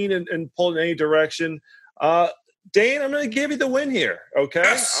be lean and pull in any direction. Dane, I'm going to give you the win here, okay?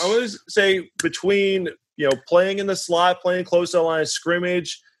 Yes. I would say between, playing in the slot, playing close to the line of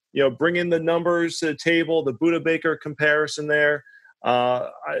scrimmage, bringing the numbers to the table, the Budda Baker comparison there.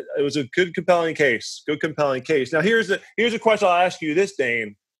 It was a good, compelling case. Now, here's a question I'll ask you this,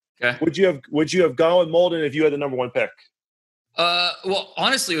 Dane. Okay. Would you have gone with Molden if you had the number one pick? Well,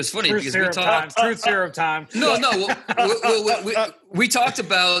 honestly, it was funny because we talked. Truth serum time. No. We talked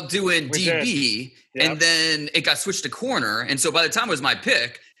about doing DB, and then it got switched to corner. And so by the time it was my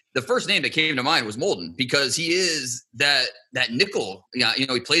pick, the first name that came to mind was Molden because he is that nickel. Yeah,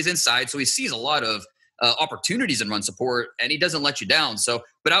 he plays inside, so he sees a lot of opportunities in run support, and he doesn't let you down. So,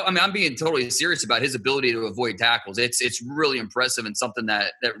 but I'm being totally serious about his ability to avoid tackles. It's really impressive and something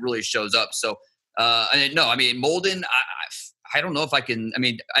that really shows up. So, Molden, I don't know if I can.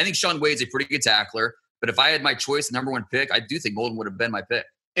 I think Shaun Wade's a pretty good tackler, but if I had my choice, number one pick, I do think Molden would have been my pick.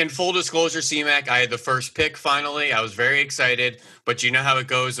 In full disclosure, C-Mac, I had the first pick finally. I was very excited, but you know how it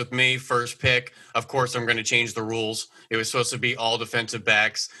goes with me. First pick, of course, I'm going to change the rules. It was supposed to be all defensive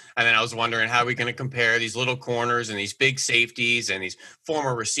backs. And then I was wondering, how are we going to compare these little corners and these big safeties and these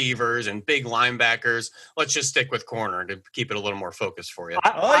former receivers and big linebackers? Let's just stick with corner to keep it a little more focused for you.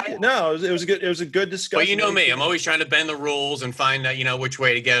 I like it. No, it was a good discussion. But you know me, I'm always trying to bend the rules and find out, which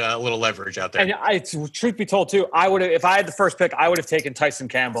way to get a little leverage out there. And truth be told, too, I would have, if I had the first pick, I would have taken Tyson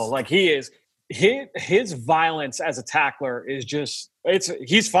Campbell. Like his violence as a tackler is just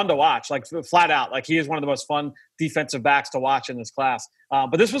he's fun to watch, like flat out. Like he is one of the most fun defensive backs to watch in this class.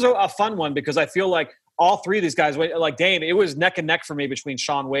 But this was a fun one because I feel like all three of these guys, like Dane, it was neck and neck for me between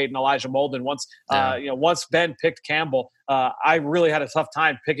Shaun Wade and Elijah Molden. Once Ben picked Campbell, I really had a tough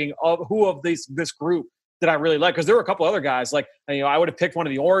time picking who of this group that I really like, because there were a couple other guys like, I would have picked one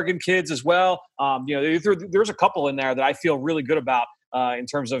of the Oregon kids as well. There's a couple in there that I feel really good about. In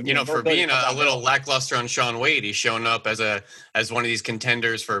terms of for being a little lackluster on Shaun Wade, he's shown up as one of these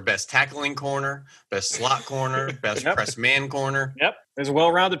contenders for best tackling corner, best slot corner, best press man corner. Yep, he's a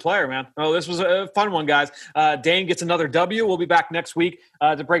well-rounded player, man. Oh, this was a fun one, guys. Dane gets another W. We'll be back next week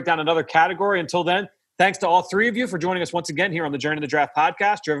to break down another category. Until then, thanks to all three of you for joining us once again here on the Journey to the Draft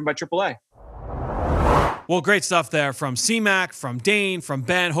podcast, driven by AAA. Well, great stuff there from C-Mac, from Dane, from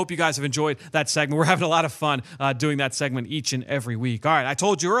Ben. Hope you guys have enjoyed that segment. We're having a lot of fun doing that segment each and every week. All right, I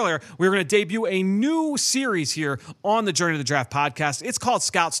told you earlier we were going to debut a new series here on the Journey to the Draft podcast. It's called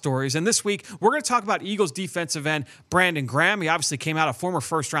Scout Stories, and this week we're going to talk about Eagles defensive end Brandon Graham. He obviously came out a former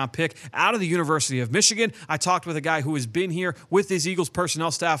first-round pick out of the University of Michigan. I talked with a guy who has been here with his Eagles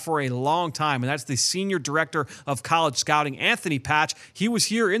personnel staff for a long time, and that's the Senior Director of College Scouting, Anthony Patch. He was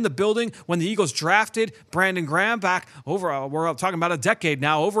here in the building when the Eagles drafted Brandon Graham back we're talking about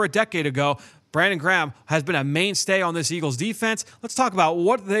over a decade ago. Brandon Graham has been a mainstay on this Eagles defense. Let's talk about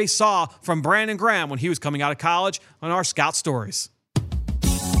what they saw from Brandon Graham when he was coming out of college on our Scout Stories.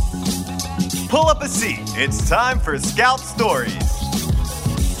 Pull up a seat. It's time for Scout Stories.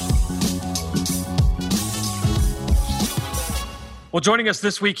 Well, joining us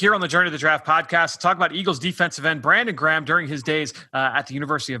this week here on the Journey to the Draft podcast to talk about Eagles defensive end Brandon Graham during his days at the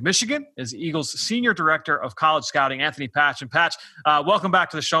University of Michigan is Eagles Senior Director of College Scouting, Anthony Patch. And Patch, welcome back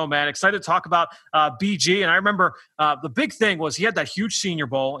to the show, man. Excited to talk about BG. And I remember the big thing was he had that huge Senior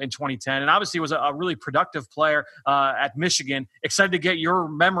Bowl in 2010, and obviously was a really productive player at Michigan. Excited to get your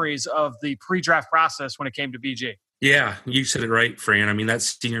memories of the pre-draft process when it came to BG. Yeah, you said it right, Fran. That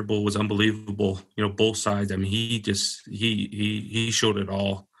Senior Bowl was unbelievable. Both sides. He showed it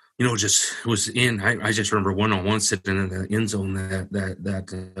all. Just was in. I just remember one-on-one sitting in the end zone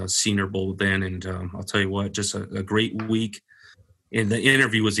that Senior Bowl then, and I'll tell you what, just a great week. And the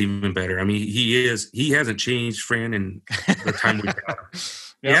interview was even better. He hasn't changed, Fran, in the time we've got him.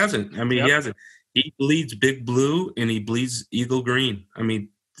 He hasn't. He hasn't. He bleeds Big Blue and he bleeds Eagle Green.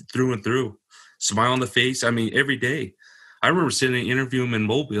 Through and through. Smile on the face. Every day. I remember sitting and interviewing him in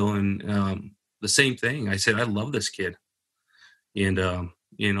Mobile, and the same thing. I said, I love this kid. And, and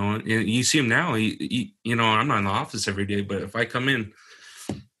you see him now. He I'm not in the office every day, but if I come in,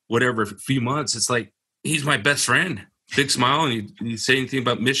 a few months, it's like he's my best friend. Big smile, and you say anything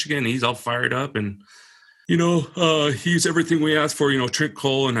about Michigan, he's all fired up. And He's everything we asked for. Trent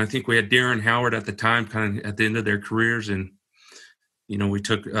Cole, and I think we had Darren Howard at the time, kind of at the end of their careers, and we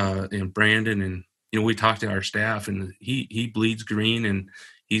took and Brandon, and we talked to our staff, and he bleeds green, and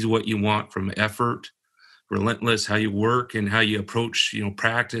he's what you want from effort, relentless, how you work and how you approach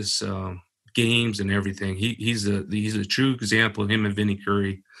practice, games, and everything. He's a true example of him and Vinny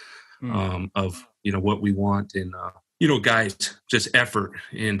Curry, of what we want, and guys, just effort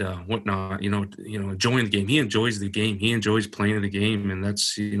and whatnot. Enjoying the game. He enjoys the game. He enjoys playing the game, and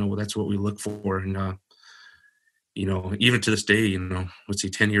that's that's what we look for. And even to this day, what's he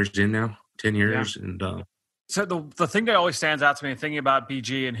 10 years in now? 10 years, yeah. And so the thing that always stands out to me thinking about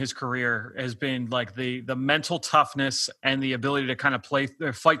BG and his career has been like the mental toughness and the ability to kind of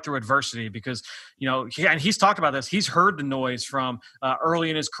fight through adversity, because and he's talked about this. He's heard the noise from early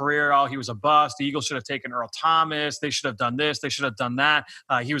in his career. Oh, he was a bust. The Eagles should have taken Earl Thomas. They should have done this. They should have done that.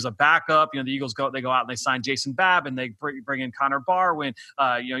 He was a backup. The Eagles go out and they sign Jason Babb, and they bring in Connor Barwin.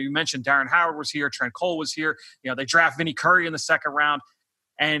 You mentioned Darren Howard was here. Trent Cole was here. They draft Vinny Curry in the second round.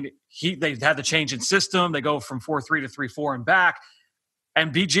 And they had the change in system. They go from 4-3 to 3-4 and back.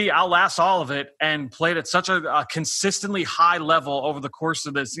 And BG outlasts all of it and played at such a consistently high level over the course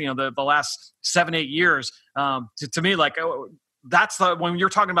of this, the last 7-8 years. To me, like, that's when you're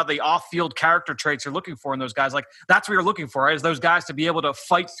talking about the off-field character traits you're looking for in those guys. Like, that's what you're looking for, right? Is those guys to be able to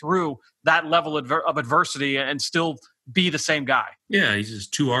fight through that level of adversity and still be the same guy. Yeah, he's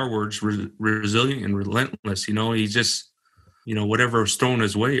just 2 R words: resilient and relentless. He's just. Whatever was thrown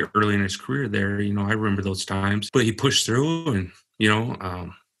his way early in his career there, I remember those times. But he pushed through, and,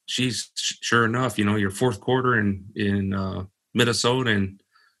 sure enough, your fourth quarter in Minnesota, and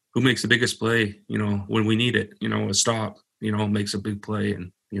who makes the biggest play, when we need it, a stop, makes a big play.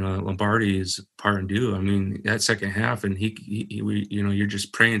 And, Lombardi is par and due. I mean, that second half, and you're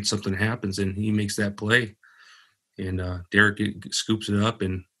just praying something happens, and he makes that play. And Derek scoops it up,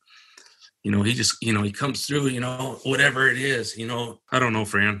 and, he just, he comes through, whatever it is, I don't know,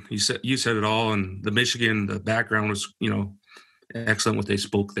 Fran, you said it all. And the Michigan, the background was, excellent what they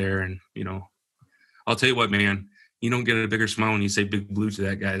spoke there. And, I'll tell you what, man, you don't get a bigger smile when you say Big Blue to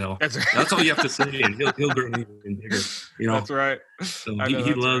that guy, though. That's all you have to say. And he'll grow even bigger, That's right. So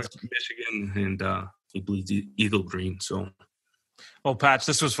he loves Michigan, and he bleeds Eagle green. So. Well, Patch,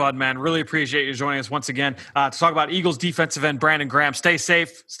 this was fun, man. Really appreciate you joining us once again to talk about Eagles defensive end Brandon Graham. Stay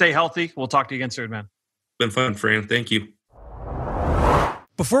safe, stay healthy. We'll talk to you again soon, man. Been fun, Fran. Thank you.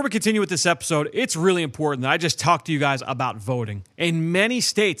 Before we continue with this episode, it's really important that I just talk to you guys about voting. In many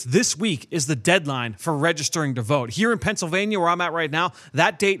states, this week is the deadline for registering to vote. Here in Pennsylvania, where I'm at right now,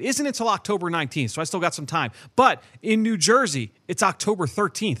 that date isn't until October 19th, so I still got some time. But in New Jersey, it's October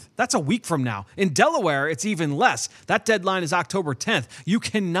 13th. That's a week from now. In Delaware, it's even less. That deadline is October 10th. You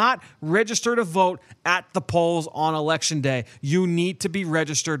cannot register to vote at the polls on Election Day. You need to be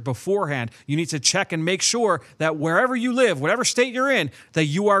registered beforehand. You need to check and make sure that wherever you live, whatever state you're in,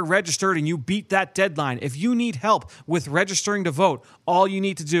 that you are registered and you beat that deadline. If you need help with registering to vote, all you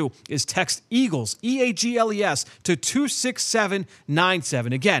need to do is text EAGLES, EAGLES, to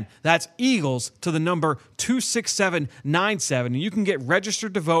 26797. Again, that's EAGLES to the number 26797. And you can get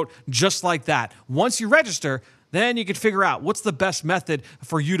registered to vote just like that. Once you register, then you can figure out what's the best method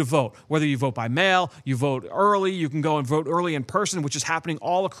for you to vote. Whether you vote by mail, you vote early, you can go and vote early in person, which is happening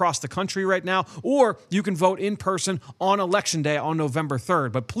all across the country right now, or you can vote in person on Election Day on November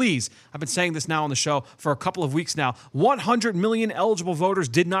 3rd. But please, I've been saying this now on the show for a couple of weeks now, 100 million eligible voters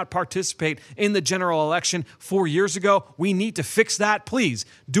did not participate in the general election 4 years ago. We need to fix that. Please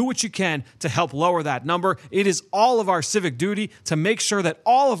do what you can to help lower that number. It is all of our civic duty to make sure that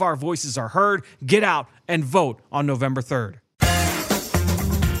all of our voices are heard. Get out and vote on November 3rd.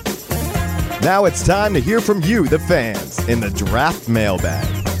 Now it's time to hear from you, the fans, in the Draft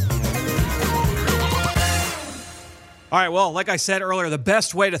Mailbag. All right, well, like I said earlier, the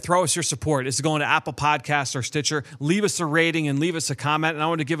best way to throw us your support is to go into Apple Podcasts or Stitcher, leave us a rating and leave us a comment. And I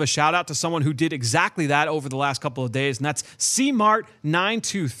want to give a shout out to someone who did exactly that over the last couple of days, and that's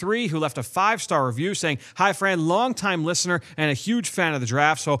CMart923, who left a 5-star review saying, "Hi, Fran, longtime listener and a huge fan of the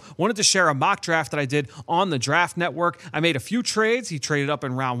draft. So wanted to share a mock draft that I did on the Draft Network. I made a few trades. He traded up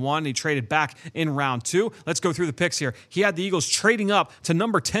in round 1. He traded back in round 2. Let's go through the picks here. He had the Eagles trading up to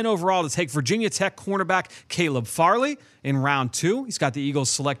number 10 overall to take Virginia Tech cornerback Caleb Farley. In round 2, he's got the Eagles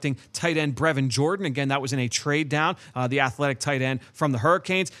selecting tight end Brevin Jordan. Again, that was in a trade down, the athletic tight end from the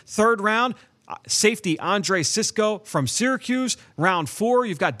Hurricanes. 3rd round, safety Andre Cisco from Syracuse. Round 4,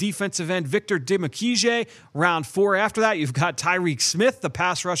 you've got defensive end Victor Dimukeje. Round 4 after that, you've got Tyreek Smith, the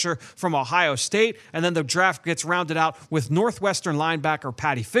pass rusher from Ohio State. And then the draft gets rounded out with Northwestern linebacker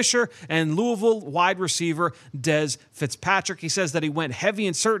Patty Fisher and Louisville wide receiver Dez Fitzpatrick. He says that he went heavy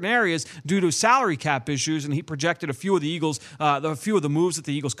in certain areas due to salary cap issues, and he projected a few of the moves that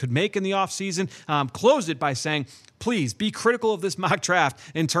the Eagles could make in the offseason. Closed it by saying, please be critical of this mock draft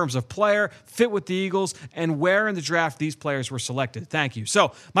in terms of player, fit with the Eagles, and where in the draft these players were selected. Thank you.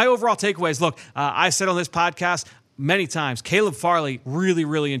 So my overall takeaways, look, I said on this podcast many times, Caleb Farley, really,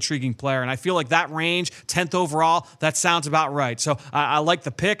 really intriguing player. And I feel like that range, 10th overall, that sounds about right. So I like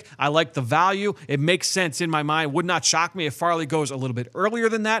the pick. I like the value. It makes sense in my mind. Would not shock me if Farley goes a little bit earlier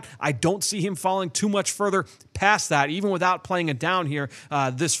than that. I don't see him falling too much further past that, even without playing it down here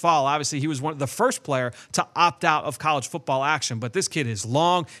this fall. Obviously, he was one of the first player to opt out of college football action. But this kid is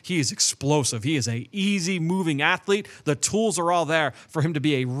long. He is explosive. He is an easy moving athlete. The tools are all there for him to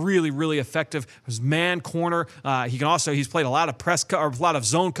be a really, really effective man corner. He's played a lot of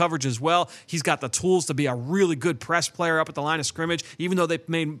zone coverage as well. He's got the tools to be a really good press player up at the line of scrimmage. Even though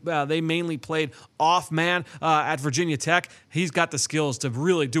they mainly played off man at Virginia Tech, he's got the skills to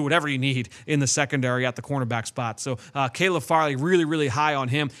really do whatever you need in the secondary at the cornerback spot. So Caleb Farley, really, really high on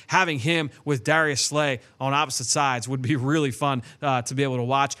him. Having him with Darius Slay on opposite sides would be really fun to be able to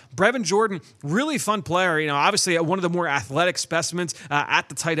watch. Brevin Jordan, really fun player. Obviously one of the more athletic specimens at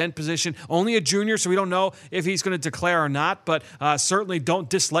the tight end position. Only a junior, so we don't know if he's going to declare or not, but certainly don't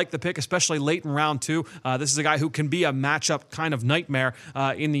dislike the pick, especially late in round 2. This is a guy who can be a matchup kind of nightmare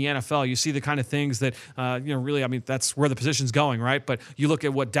in the NFL. You see the kind of things that, really, that's where the position's going, right? But you look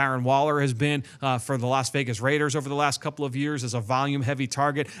at what Darren Waller has been for the Las Vegas Raiders over the last couple of years as a volume-heavy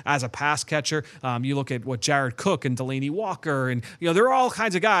target, as a pass catcher. You look at what Jared Cook and Delaney Walker, and there are all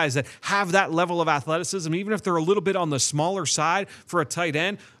kinds of guys that have that level of athleticism, even if they're a little bit on the smaller side for a tight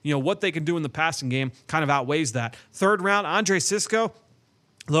end. What they can do in the passing game kind of outweighs that. Third round, Andre Cisco.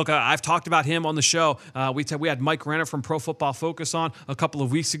 Look, I've talked about him on the show. We had Mike Renner from Pro Football Focus on a couple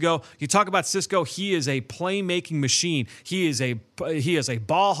of weeks ago. You talk about Cisco, he is a playmaking machine. He is a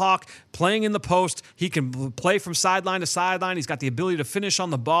ball hawk playing in the post. He can play from sideline to sideline. He's got the ability to finish on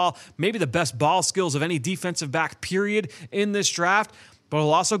the ball. Maybe the best ball skills of any defensive back, period, in this draft. But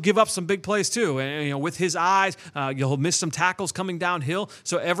he'll also give up some big plays too. And with his eyes, he'll miss some tackles coming downhill.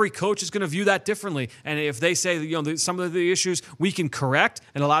 So every coach is going to view that differently. And if they say, some of the issues we can correct,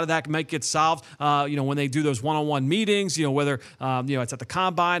 and a lot of that might get solved, when they do those one-on-one meetings, whether it's at the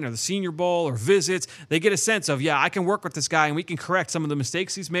Combine or the Senior Bowl or visits, they get a sense of, I can work with this guy and we can correct some of the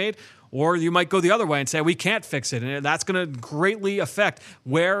mistakes he's made. Or you might go the other way and say, we can't fix it. And that's going to greatly affect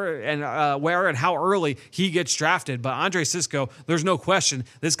where and how early he gets drafted. But Andre Cisco, there's no question,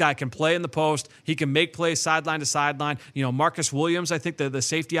 this guy can play in the post. He can make plays sideline to sideline. Marcus Williams, I think the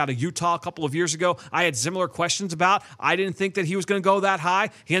safety out of Utah a couple of years ago, I had similar questions about. I didn't think that he was going to go that high.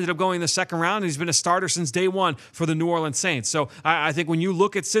 He ended up going in the second round, and he's been a starter since day one for the New Orleans Saints. So I think when you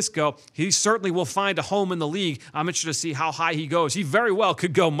look at Cisco, he certainly will find a home in the league. I'm interested to see how high he goes. He very well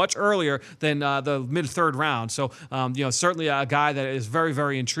could go much earlier than the mid-third round. So, certainly a guy that is very,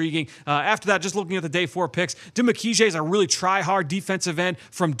 very intriguing. After that, just looking at the day 4 picks, Dimukeje is a really try-hard defensive end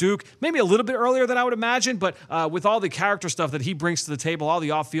from Duke. Maybe a little bit earlier than I would imagine, but with all the character stuff that he brings to the table, all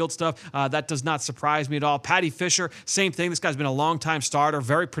the off-field stuff, that does not surprise me at all. Patty Fisher, same thing. This guy's been a long-time starter,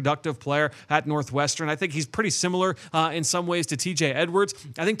 very productive player at Northwestern. I think he's pretty similar in some ways to TJ Edwards.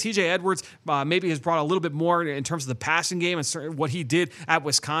 I think TJ Edwards maybe has brought a little bit more in terms of the passing game, and what he did at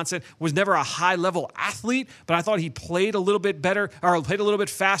Wisconsin was never a high-level athlete, but I thought he played a little bit better, or played a little bit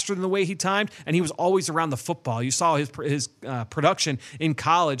faster than the way he timed, and he was always around the football. You saw his production in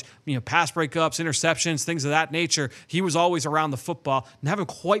college, pass breakups, interceptions, things of that nature. He was always around the football, and haven't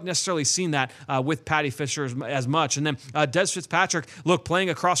quite necessarily seen that with Patty Fisher as much. And then Dez Fitzpatrick, look, playing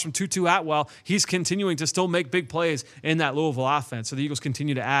across from Tutu Atwell, he's continuing to still make big plays in that Louisville offense. So the Eagles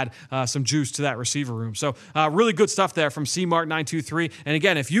continue to add some juice to that receiver room. So really good stuff there from CMart923. And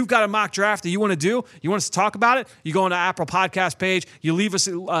again, if you've got a mock draft that you want us to talk about it, you go on to Apple Podcast page, you leave us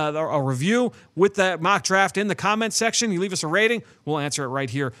a review with that mock draft in the comments section, you leave us a rating, we'll answer it right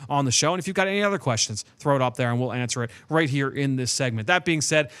here on the show. And if you've got any other questions, throw it up there and we'll answer it right here in this segment. That being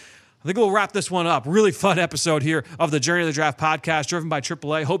said, I think we'll wrap this one up. Really fun episode here of the Journey to the Draft podcast, driven by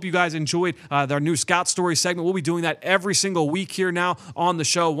AAA. Hope you guys enjoyed their new Scout Story segment. We'll be doing that every single week here now on the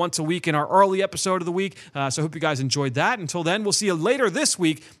show, once a week in our early episode of the week. So I hope you guys enjoyed that. Until then, we'll see you later this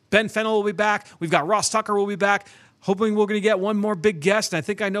week. Ben Fennell will be back. We've got Ross Tucker will be back. hoping we're going to get one more big guest. And I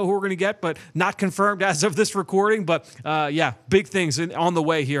think I know who we're going to get, but not confirmed as of this recording. But yeah, big things on the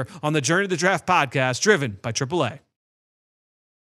way here on the Journey to the Draft podcast, driven by AAA.